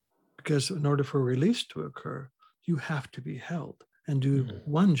release, because in order for release to occur, you have to be held and do mm,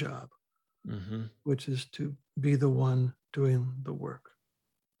 one job, mm-hmm. which is to be the one doing the work.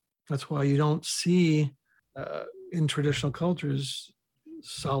 That's why you don't see uh, in traditional cultures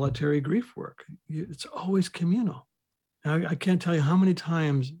solitary grief work. It's always communal. I can't tell you how many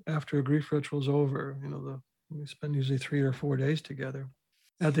times after a grief ritual is over, we spend usually 3 or 4 days together.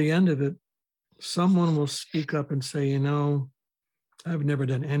 At the end of it, someone will speak up and say, I've never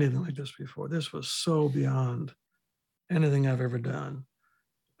done anything like this before. This was so beyond anything I've ever done.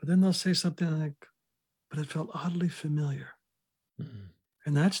 But then they'll say something like, but it felt oddly familiar. Mm,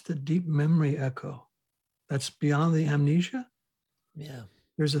 And that's the deep memory echo. That's beyond the amnesia. yeah.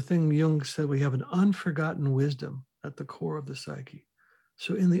 There's a thing Jung said, we have an unforgotten wisdom at the core of the psyche.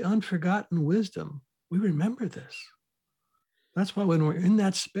 So in the unforgotten wisdom, we remember this. That's why when we're in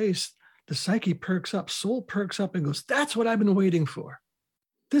that space, the psyche perks up, soul perks up and goes, that's what I've been waiting for.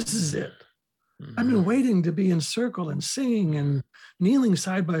 This is it. I've been waiting to be in circle and singing and kneeling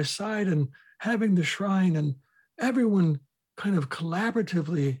side by side and having the shrine and everyone kind of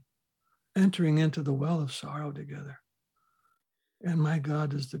collaboratively entering into the well of sorrow together. And my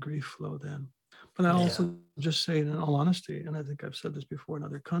God, does the grief flow then. But I also just say, in all honesty, and I think I've said this before in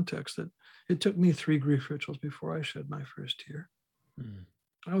other contexts, that it took me 3 grief rituals before I shed my first tear.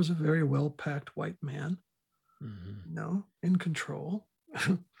 I was a very well-packed white man, in control,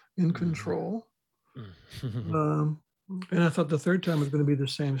 in control. And I thought the third time was going to be the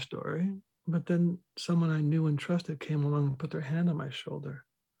same story. But then someone I knew and trusted came along and put their hand on my shoulder.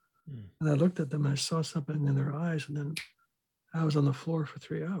 And I looked at them and I saw something in their eyes. And then I was on the floor for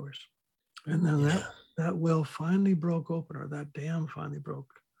 3 hours. And then that well finally broke open, or that dam finally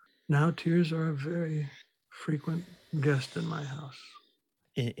broke. Now tears are a very frequent guest in my house.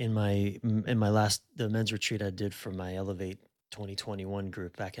 In my last, the men's retreat I did for my Elevate 2021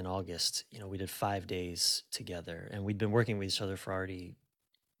 group back in August, we did 5 days together, and we'd been working with each other for already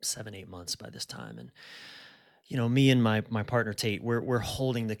 7-8 months by this time. And me and my partner Tate, we're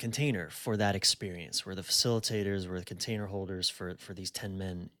holding the container for that experience. We're the facilitators, we're the container holders for these 10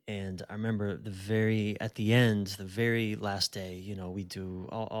 men. And I remember the very last day, we do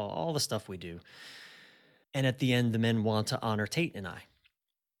all the stuff we do. And at the end, the men want to honor Tate and I.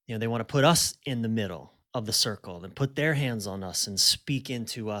 They want to put us in the middle of the circle and put their hands on us and speak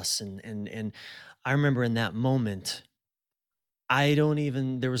into us. And I remember in that moment,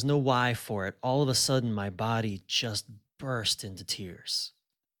 there was no why for it. All of a sudden, my body just burst into tears,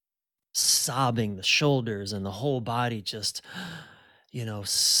 sobbing, the shoulders and the whole body just,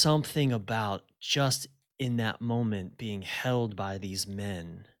 something about just in that moment being held by these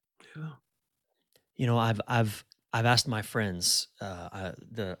men. I've asked my friends,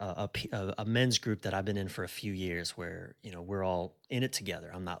 a men's group that I've been in for a few years, where we're all in it together.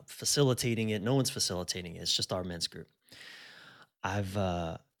 I'm not facilitating it. No one's facilitating it. It's just our men's group. I've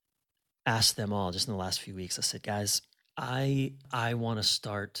asked them all just in the last few weeks. I said, guys, I want to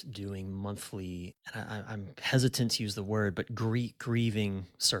start doing monthly, and I'm hesitant to use the word, but grieving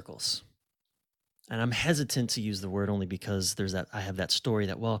circles. And I'm hesitant to use the word only because I have that story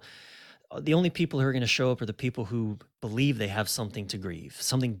that, well, the only people who are going to show up are the people who believe they have something to grieve.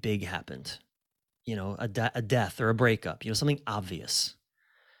 Something big happened, a death or a breakup, something obvious.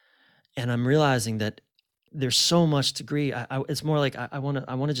 And I'm realizing that there's so much to grieve. It's more like I want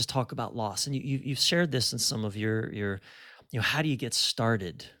to just talk about loss. And you've shared this in some of your how do you get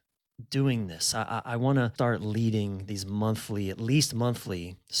started doing this? I want to start leading these at least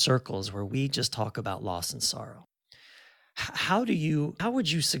monthly circles where we just talk about loss and sorrow. How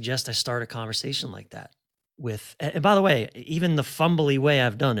would you suggest I start a conversation like that with, and by the way, even the fumbly way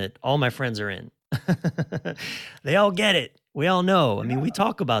I've done it, all my friends are in. They all get it. We all know. I mean, we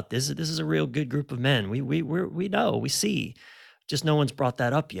talk about this. This is a real good group of men. We know, we see, just no one's brought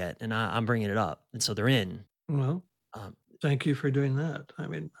that up yet. And I'm bringing it up. And so they're in. Well, thank you for doing that. I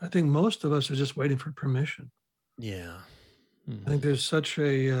mean, I think most of us are just waiting for permission. Yeah. I think there's such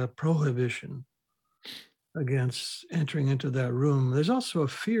a prohibition against entering into that room. There's also a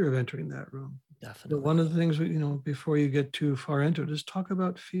fear of entering that room. Definitely. But one of the things, before you get too far into it, is talk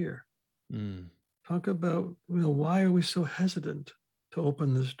about fear. Talk about, why are we so hesitant to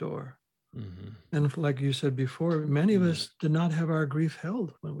open this door? And like you said before, many of us did not have our grief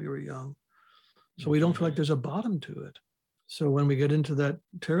held when we were young. So we don't feel like there's a bottom to it. So when we get into that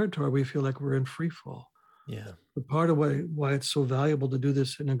territory, we feel like we're in free fall. Yeah. But part of why it's so valuable to do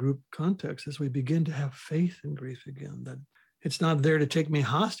this in a group context is we begin to have faith in grief again, that it's not there to take me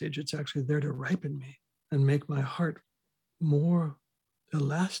hostage. It's actually there to ripen me and make my heart more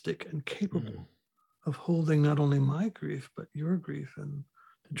elastic and capable of holding not only my grief, but your grief and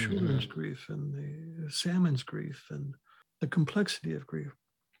the children's grief and the salmon's grief and the complexity of grief.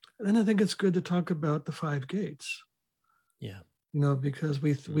 And then I think it's good to talk about the 5 gates. Yeah. Because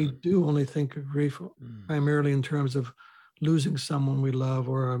we do only think of grief primarily in terms of losing someone we love,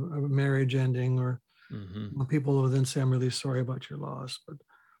 or a marriage ending, or people will then say, I'm really sorry about your loss. But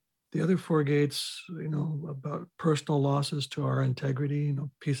the other 4 gates, about personal losses to our integrity,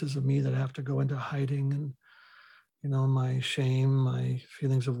 pieces of me that have to go into hiding, and, my shame, my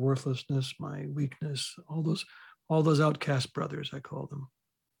feelings of worthlessness, my weakness, all those outcast brothers, I call them.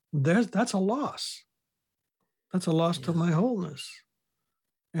 That's a loss. That's a loss to my wholeness.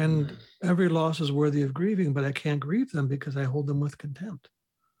 And every loss is worthy of grieving, but I can't grieve them because I hold them with contempt.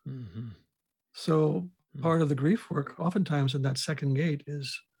 So part of the grief work, oftentimes in that second gate,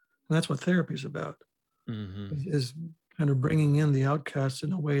 is, and that's what therapy is about, is kind of bringing in the outcasts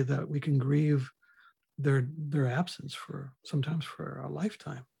in a way that we can grieve their absence for sometimes for a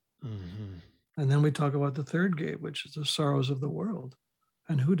lifetime. And then we talk about the third gate, which is the sorrows of the world.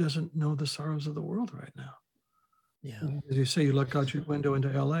 And who doesn't know the sorrows of the world right now? Yeah. As you say, you look out your window into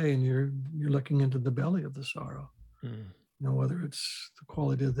LA and you're looking into the belly of the sorrow. You know, whether it's the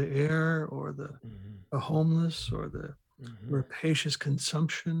quality of the air or the homeless or the rapacious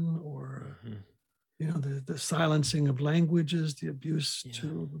consumption or you know the silencing of languages, the abuse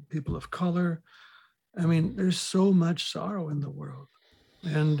to people of color. I mean, there's so much sorrow in the world.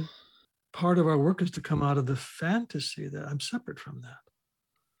 And part of our work is to come out of the fantasy that I'm separate from that.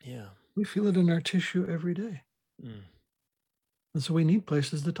 Yeah. We feel it in our tissue every day. And so we need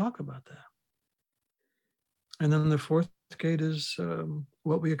places to talk about that. And then the fourth gate is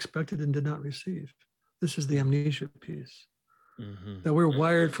what we expected and did not receive. This is the amnesia piece. That we're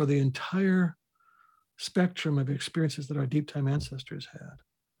wired for the entire spectrum of experiences that our deep time ancestors had,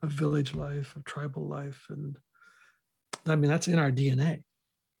 of village life, of tribal life. And I mean, that's in our DNA.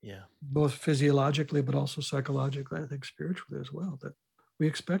 Yeah. Both physiologically, but also psychologically, I think spiritually as well, that we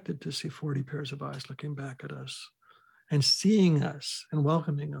expected to see 40 pairs of eyes looking back at us and seeing us and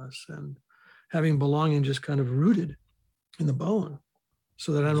welcoming us and having belonging just kind of rooted in the bone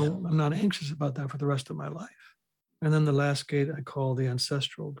so that I'm not anxious about that for the rest of my life. And then the last gate I call the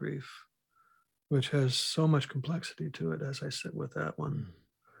ancestral grief, which has so much complexity to it as I sit with that one.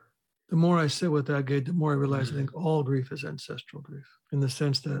 The more I sit with that gate, the more I realize I think all grief is ancestral grief, in the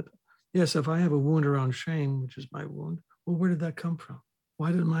sense that, yes, if I have a wound around shame, which is my wound, well, where did that come from?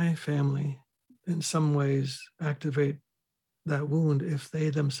 Why did my family in some ways activate that wound if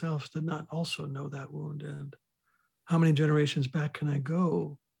they themselves did not also know that wound? And how many generations back can I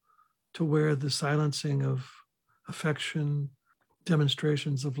go to where the silencing of affection,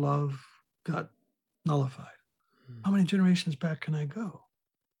 demonstrations of love got nullified? How many generations back can I go?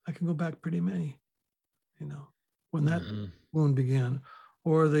 I can go back pretty many, you know, when that wound began,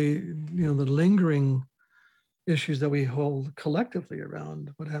 or the lingering issues that we hold collectively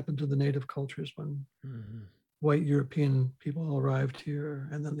around what happened to the native cultures when white European people arrived here,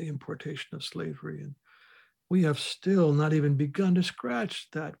 and then the importation of slavery. And we have still not even begun to scratch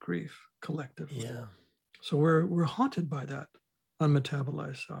that grief collectively. Yeah. So we're haunted by that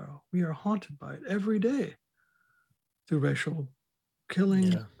unmetabolized sorrow. We are haunted by it every day through racial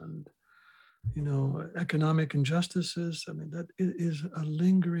killing and economic injustices. I mean, that is a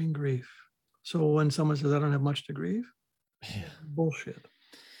lingering grief. So when someone says I don't have much to grieve, bullshit.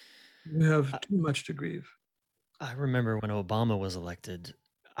 You have too much to grieve. I remember when Obama was elected,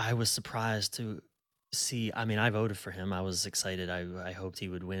 I was surprised to see. I mean, I voted for him. I was excited. I hoped he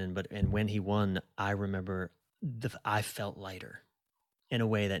would win. And when he won, I remember I felt lighter in a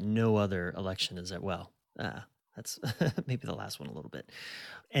way that no other election is at. Well, that's maybe the last one a little bit.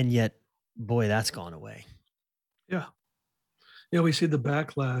 And yet, boy, that's gone away. Yeah. Yeah, we see the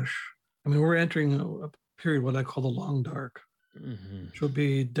backlash. I mean, we're entering a period, what I call the long dark, which will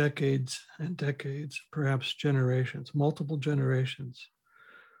be decades and decades, perhaps generations, multiple generations,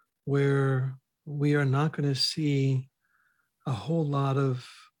 where we are not going to see a whole lot of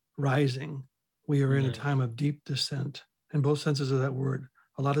rising. We are in a time of deep descent in both senses of that word.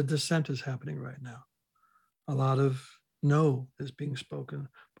 A lot of dissent is happening right now. A lot of no is being spoken,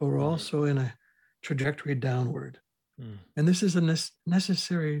 but we're also in a trajectory downward. And this is a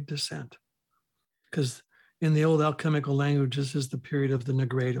necessary descent, because in the old alchemical language, this is the period of the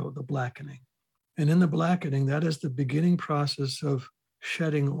nigredo, the blackening. And in the blackening, that is the beginning process of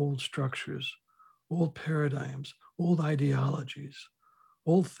shedding old structures, old paradigms, old ideologies,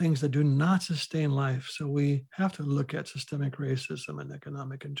 old things that do not sustain life. So we have to look at systemic racism and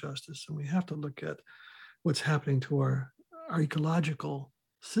economic injustice, and we have to look at what's happening to our ecological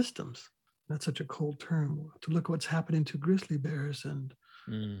systems. That's such a cold term. To look at what's happening to grizzly bears and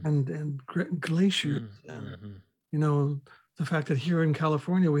glaciers, and the fact that here in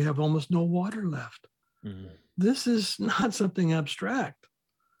California we have almost no water left. This is not something abstract.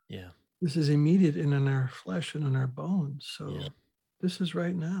 Yeah, this is immediate and in our flesh and in our bones. So this is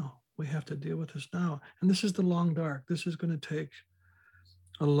right now. We have to deal with this now, and this is the long dark. This is going to take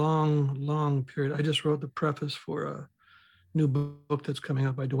a long, long period. I just wrote the preface for a new book that's coming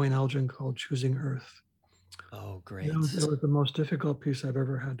out by Dwayne Elgin called Choosing Earth. Oh, great. That was the most difficult piece I've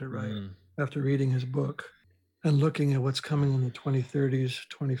ever had to write after reading his book and looking at what's coming in the 2030s,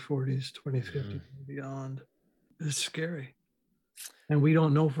 2040s, 2050s, and beyond. It's scary. And we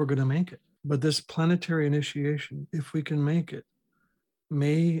don't know if we're going to make it. But this planetary initiation, if we can make it,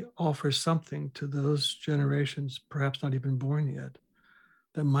 may offer something to those generations, perhaps not even born yet,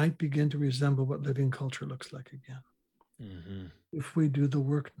 that might begin to resemble what living culture looks like again. Mm-hmm. If we do the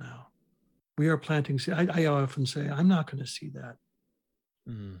work now, we are planting seeds. I often say, I'm not going to see that.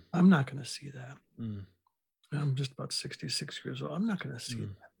 Mm-hmm. I'm not going to see that. Mm-hmm. I'm just about 66 years old. I'm not going to see Mm-hmm.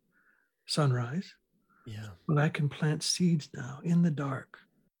 that sunrise. Yeah. But I can plant seeds now in the dark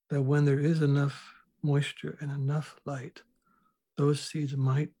that when there is enough moisture and enough light, those seeds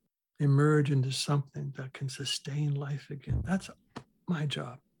might emerge into something that can sustain life again. That's my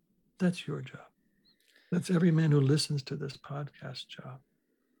job. That's your job. That's every man who listens to this podcast job.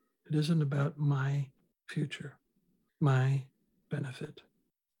 It isn't about my future, my benefit,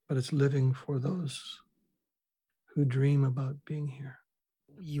 but it's living for those who dream about being here.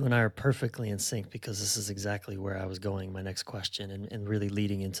 You and I are perfectly in sync because this is exactly where I was going, my next question, and really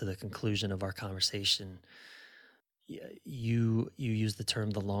leading into the conclusion of our conversation. You use the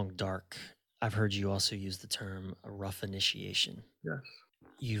term the long dark. I've heard you also use the term a rough initiation. Yes.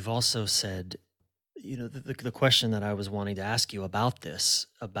 You've also said, the question that I was wanting to ask you about this,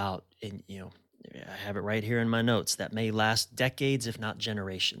 and I have it right here in my notes, that may last decades, if not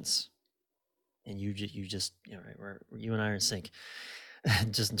generations. And you just, right, you and I are in sync,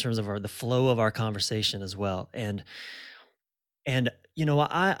 just in terms of the flow of our conversation as well. And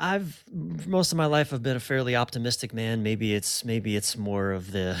I've for most of my life I've been a fairly optimistic man. Maybe it's more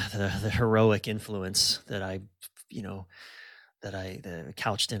of the heroic influence that I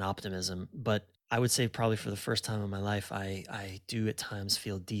couched in optimism. But I would say probably for the first time in my life, I do at times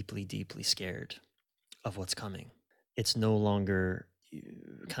feel deeply, deeply scared of what's coming. It's no longer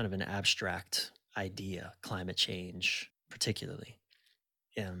kind of an abstract idea, climate change, particularly.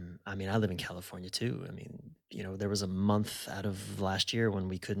 I mean, I live in California too. I mean, there was a month out of last year when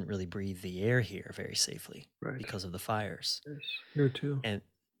we couldn't really breathe the air here very safely Right. because of the fires. Yes. Here too. And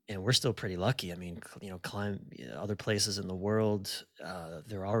we're still pretty lucky. I mean, other places in the world,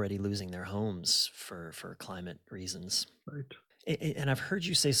 they're already losing their homes for climate reasons. Right. And I've heard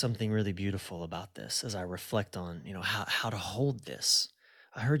you say something really beautiful about this as I reflect on, how to hold this.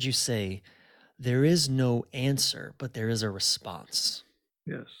 I heard you say, there is no answer, but there is a response.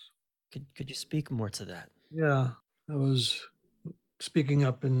 Yes. Could you speak more to that? Yeah. I was speaking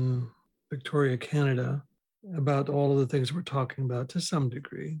up in Victoria, Canada, about all of the things we're talking about to some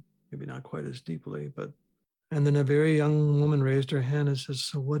degree, maybe not quite as deeply, and then a very young woman raised her hand and says,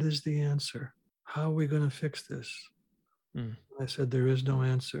 so what is the answer? How are we going to fix this? Mm. I said, there is no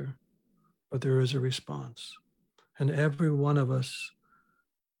answer, but there is a response. And every one of us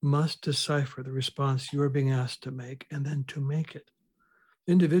must decipher the response you are being asked to make and then to make it.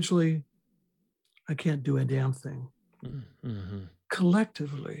 Individually, I can't do a damn thing. Mm-hmm.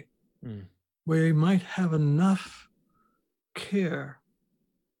 Collectively, we might have enough care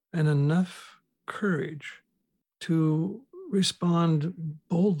and enough courage to respond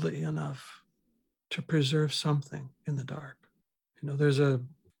boldly enough to preserve something in the dark. There's a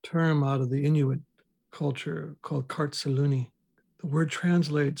term out of the Inuit culture called Kartsaluni. The word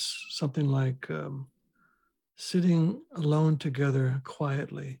translates something like sitting alone together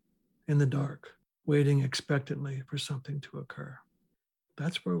quietly in the dark, waiting expectantly for something to occur.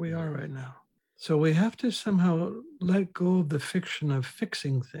 That's where we are right now. So we have to somehow let go of the fiction of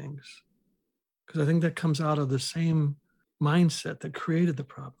fixing things, because I think that comes out of the same mindset that created the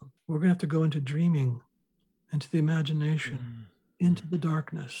problem. We're going to have to go into dreaming, into the imagination, into the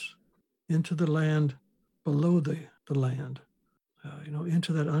darkness, into the land below the land,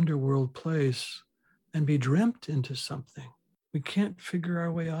 into that underworld place and be dreamt into something. We can't figure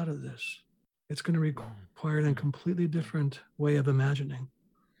our way out of this. It's going to require a completely different way of imagining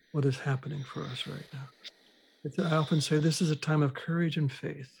what is happening for us right now. I often say this is a time of courage and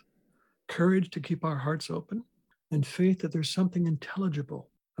faith. Courage to keep our hearts open, and faith that there's something intelligible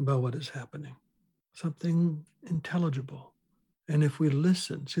about what is happening, something intelligible. And if we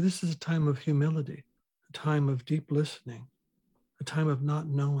listen, see, this is a time of humility, a time of deep listening, a time of not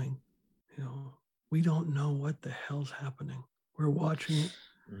knowing. We don't know what the hell's happening. We're watching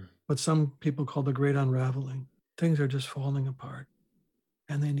what some people call the great unraveling. Things are just falling apart,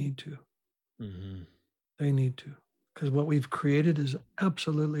 and they need to. Mm-hmm. They need to, because what we've created is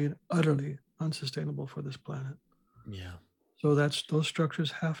absolutely and utterly unsustainable for this planet. Yeah. So those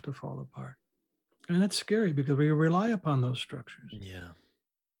structures have to fall apart. And that's scary because we rely upon those structures. Yeah.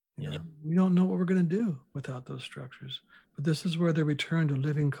 We don't know what we're going to do without those structures. But this is where the return to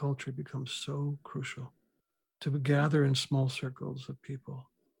living culture becomes so crucial. To gather in small circles of people,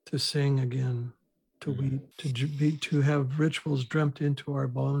 to sing again, to weep, to have rituals dreamt into our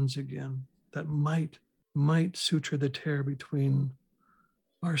bones again that might suture the tear between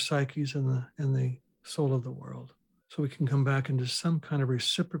our psyches and the soul of the world, so we can come back into some kind of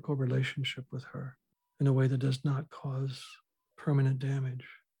reciprocal relationship with her in a way that does not cause permanent damage,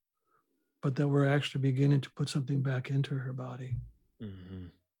 but that we're actually beginning to put something back into her body, Mm-hmm.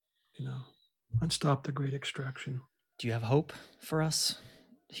 And stop the great extraction. Do you have hope for us,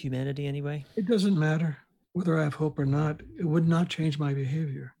 humanity, anyway? It doesn't matter whether I have hope or not. It would not change my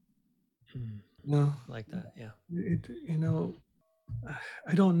behavior. No, Like that, yeah.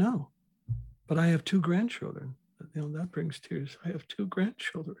 I don't know, but I have 2 grandchildren. That brings tears. I have 2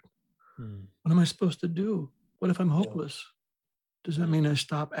 grandchildren. What am I supposed to do? What if I'm hopeless? Does that mean I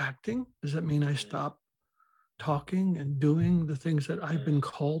stop acting? Does that mean I stop talking and doing the things that I've been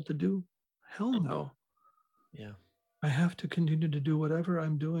called to do? Hell no. Yeah. I have to continue to do whatever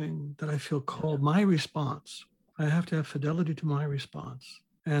I'm doing that I feel called. My response, I have to have fidelity to my response.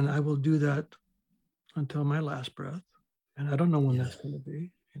 And I will do that until my last breath. And I don't know when that's going to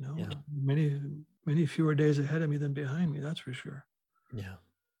be. Many, many fewer days ahead of me than behind me, that's for sure. Yeah.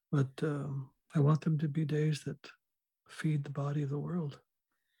 But I want them to be days that feed the body of the world.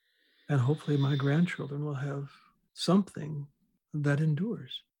 And hopefully my grandchildren will have something that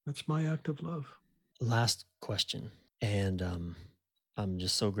endures. That's my act of love. Last question. And I'm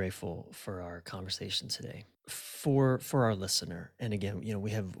just so grateful for our conversation today. For our listener, and again,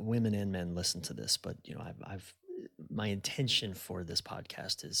 we have women and men listen to this, but I've my intention for this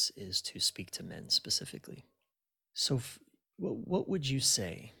podcast is to speak to men specifically. So what would you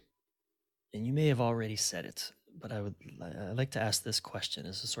say? And you may have already said it, but I'd like to ask this question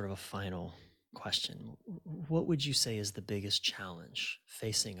as a sort of a final question. What would you say is the biggest challenge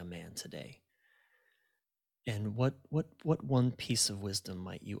facing a man today? And what one piece of wisdom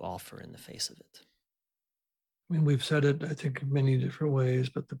might you offer in the face of it? I mean, we've said it, I think, in many different ways,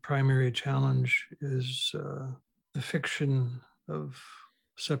 but the primary challenge is the fiction of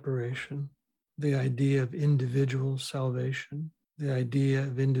separation, the idea of individual salvation, the idea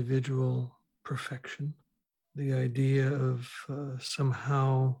of individual perfection, the idea of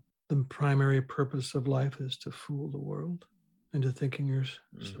somehow the primary purpose of life is to fool the world into thinking you're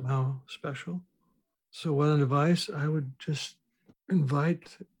somehow special. So, what advice I would just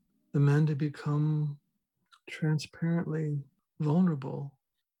invite the men to become transparently vulnerable.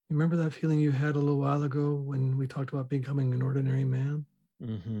 Remember that feeling you had a little while ago when we talked about becoming an ordinary man,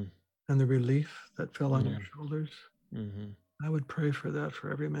 and the relief that fell on your shoulders? I would pray for that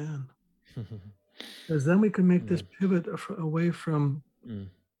for every man, because then we can make this pivot away from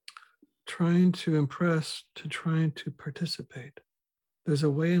trying to impress to trying to participate. There's a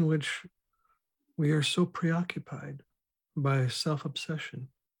way in which we are so preoccupied by self-obsession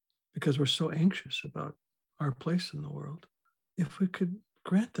because we're so anxious about our place in the world. If we could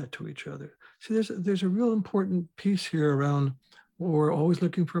grant that to each other. See, there's a real important piece here around we're always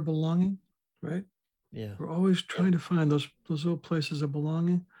looking for belonging, right? Yeah. We're always trying to find those little places of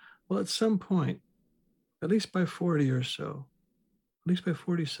belonging. Well, at some point, at least by 40 or so, at least by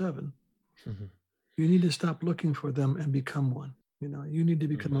 47, you need to stop looking for them and become one. You need to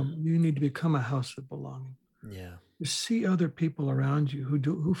become a house of belonging. Yeah. You see other people around you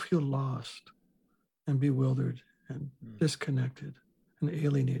who feel lost and bewildered and disconnected and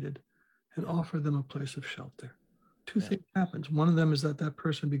alienated, and offer them a place of shelter. Two things happens. One of them is that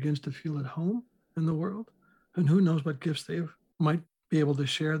person begins to feel at home in the world, and who knows what gifts they might be able to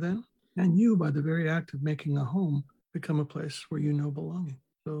share then. And you, by the very act of making a home, become a place where you know belonging.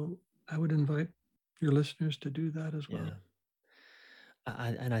 So I would invite your listeners to do that as well.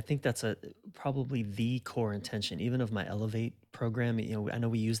 And I think that's probably the core intention, even of my Elevate program. I know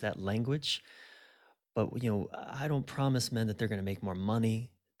we use that language, but I don't promise men that they're going to make more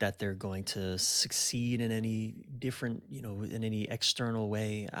money, that they're going to succeed in any different, in any external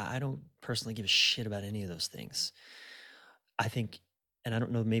way. I don't personally give a shit about any of those things. I think, and I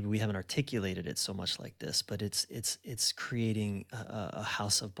don't know, maybe we haven't articulated it so much like this, but it's creating a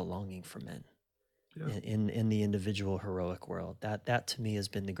house of belonging for men. Yeah. In the individual heroic world. That to me has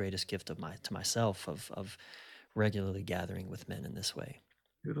been the greatest gift to myself of regularly gathering with men in this way.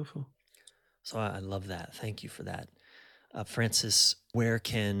 Beautiful. So I love that. Thank you for that. Francis, where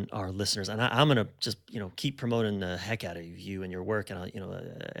can our listeners, and I'm going to just, keep promoting the heck out of you and your work,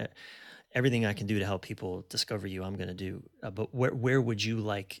 and everything I can do to help people discover you, I'm going to do. But where would you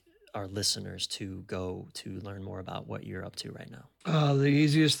like our listeners to go to learn more about what you're up to right now? The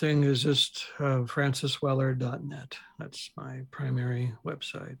easiest thing is just francisweller.net. That's my primary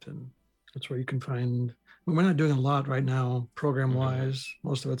website, and that's where you can find. We're not doing a lot right now, program-wise.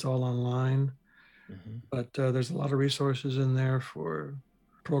 Most of it's all online, but there's a lot of resources in there for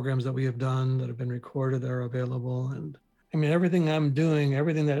programs that we have done that have been recorded that are available, and I mean, everything I'm doing,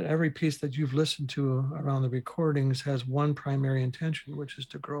 every piece that you've listened to around the recordings has one primary intention, which is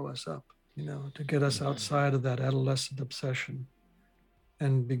to grow us up, to get us outside of that adolescent obsession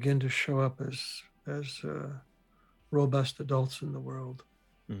and begin to show up as robust adults in the world,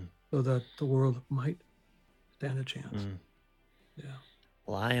 so that the world might stand a chance. Yeah.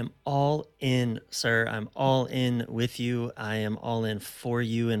 Well, I am all in, sir. I'm all in with you. I am all in for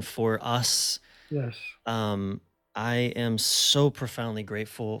you and for us. Yes. I am so profoundly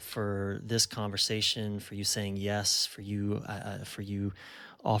grateful for this conversation, for you saying yes, for you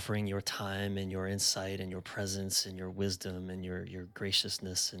offering your time and your insight and your presence and your wisdom and your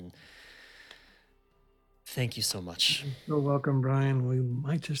graciousness. And thank you so much. You're welcome, Brian. We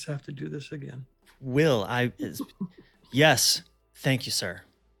might just have to do this again. Yes. Thank you, sir.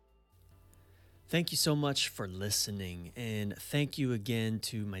 Thank you so much for listening, and thank you again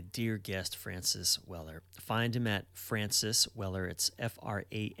to my dear guest, Francis Weller. Find him at Francis Weller. It's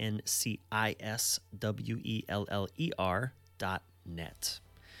FrancisWeller.net.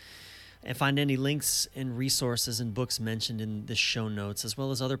 And find any links and resources and books mentioned in the show notes, as well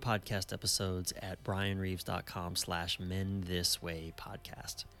as other podcast episodes at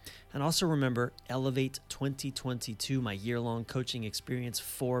brianreeves.com/mendthiswaypodcast. And also remember, Elevate 2022, my year-long coaching experience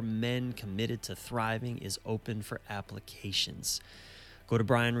for men committed to thriving, is open for applications. Go to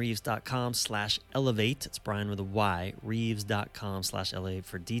brianreeves.com/elevate. It's Brian with a Y, reeves.com/elevate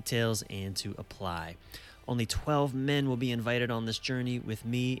for details and to apply. Only 12 men will be invited on this journey with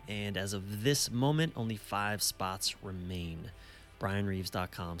me, and as of this moment, only 5 spots remain.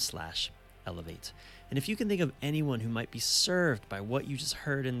 brianreeves.com/elevate. And if you can think of anyone who might be served by what you just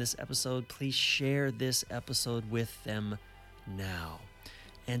heard in this episode, please share this episode with them now.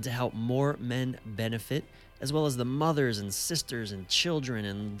 And to help more men benefit, as well as the mothers and sisters and children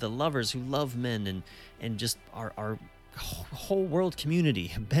and the lovers who love men and just our whole world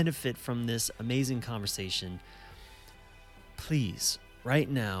community benefit from this amazing conversation, please, right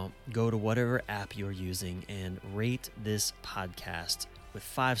now, go to whatever app you're using and rate this podcast with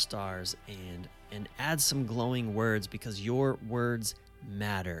 5 stars and add some glowing words, because your words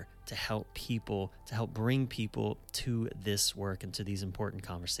matter to help bring people to this work and to these important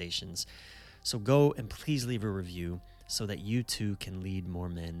conversations. So go and please leave a review so that you too can lead more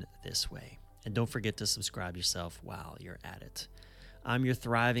men this way. And don't forget to subscribe yourself while you're at it. I'm your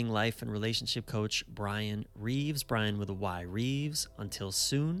thriving life and relationship coach, Brian Reeves, Brian with a Y, Reeves. Until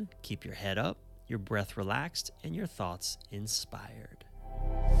soon, keep your head up, your breath relaxed, and your thoughts inspired.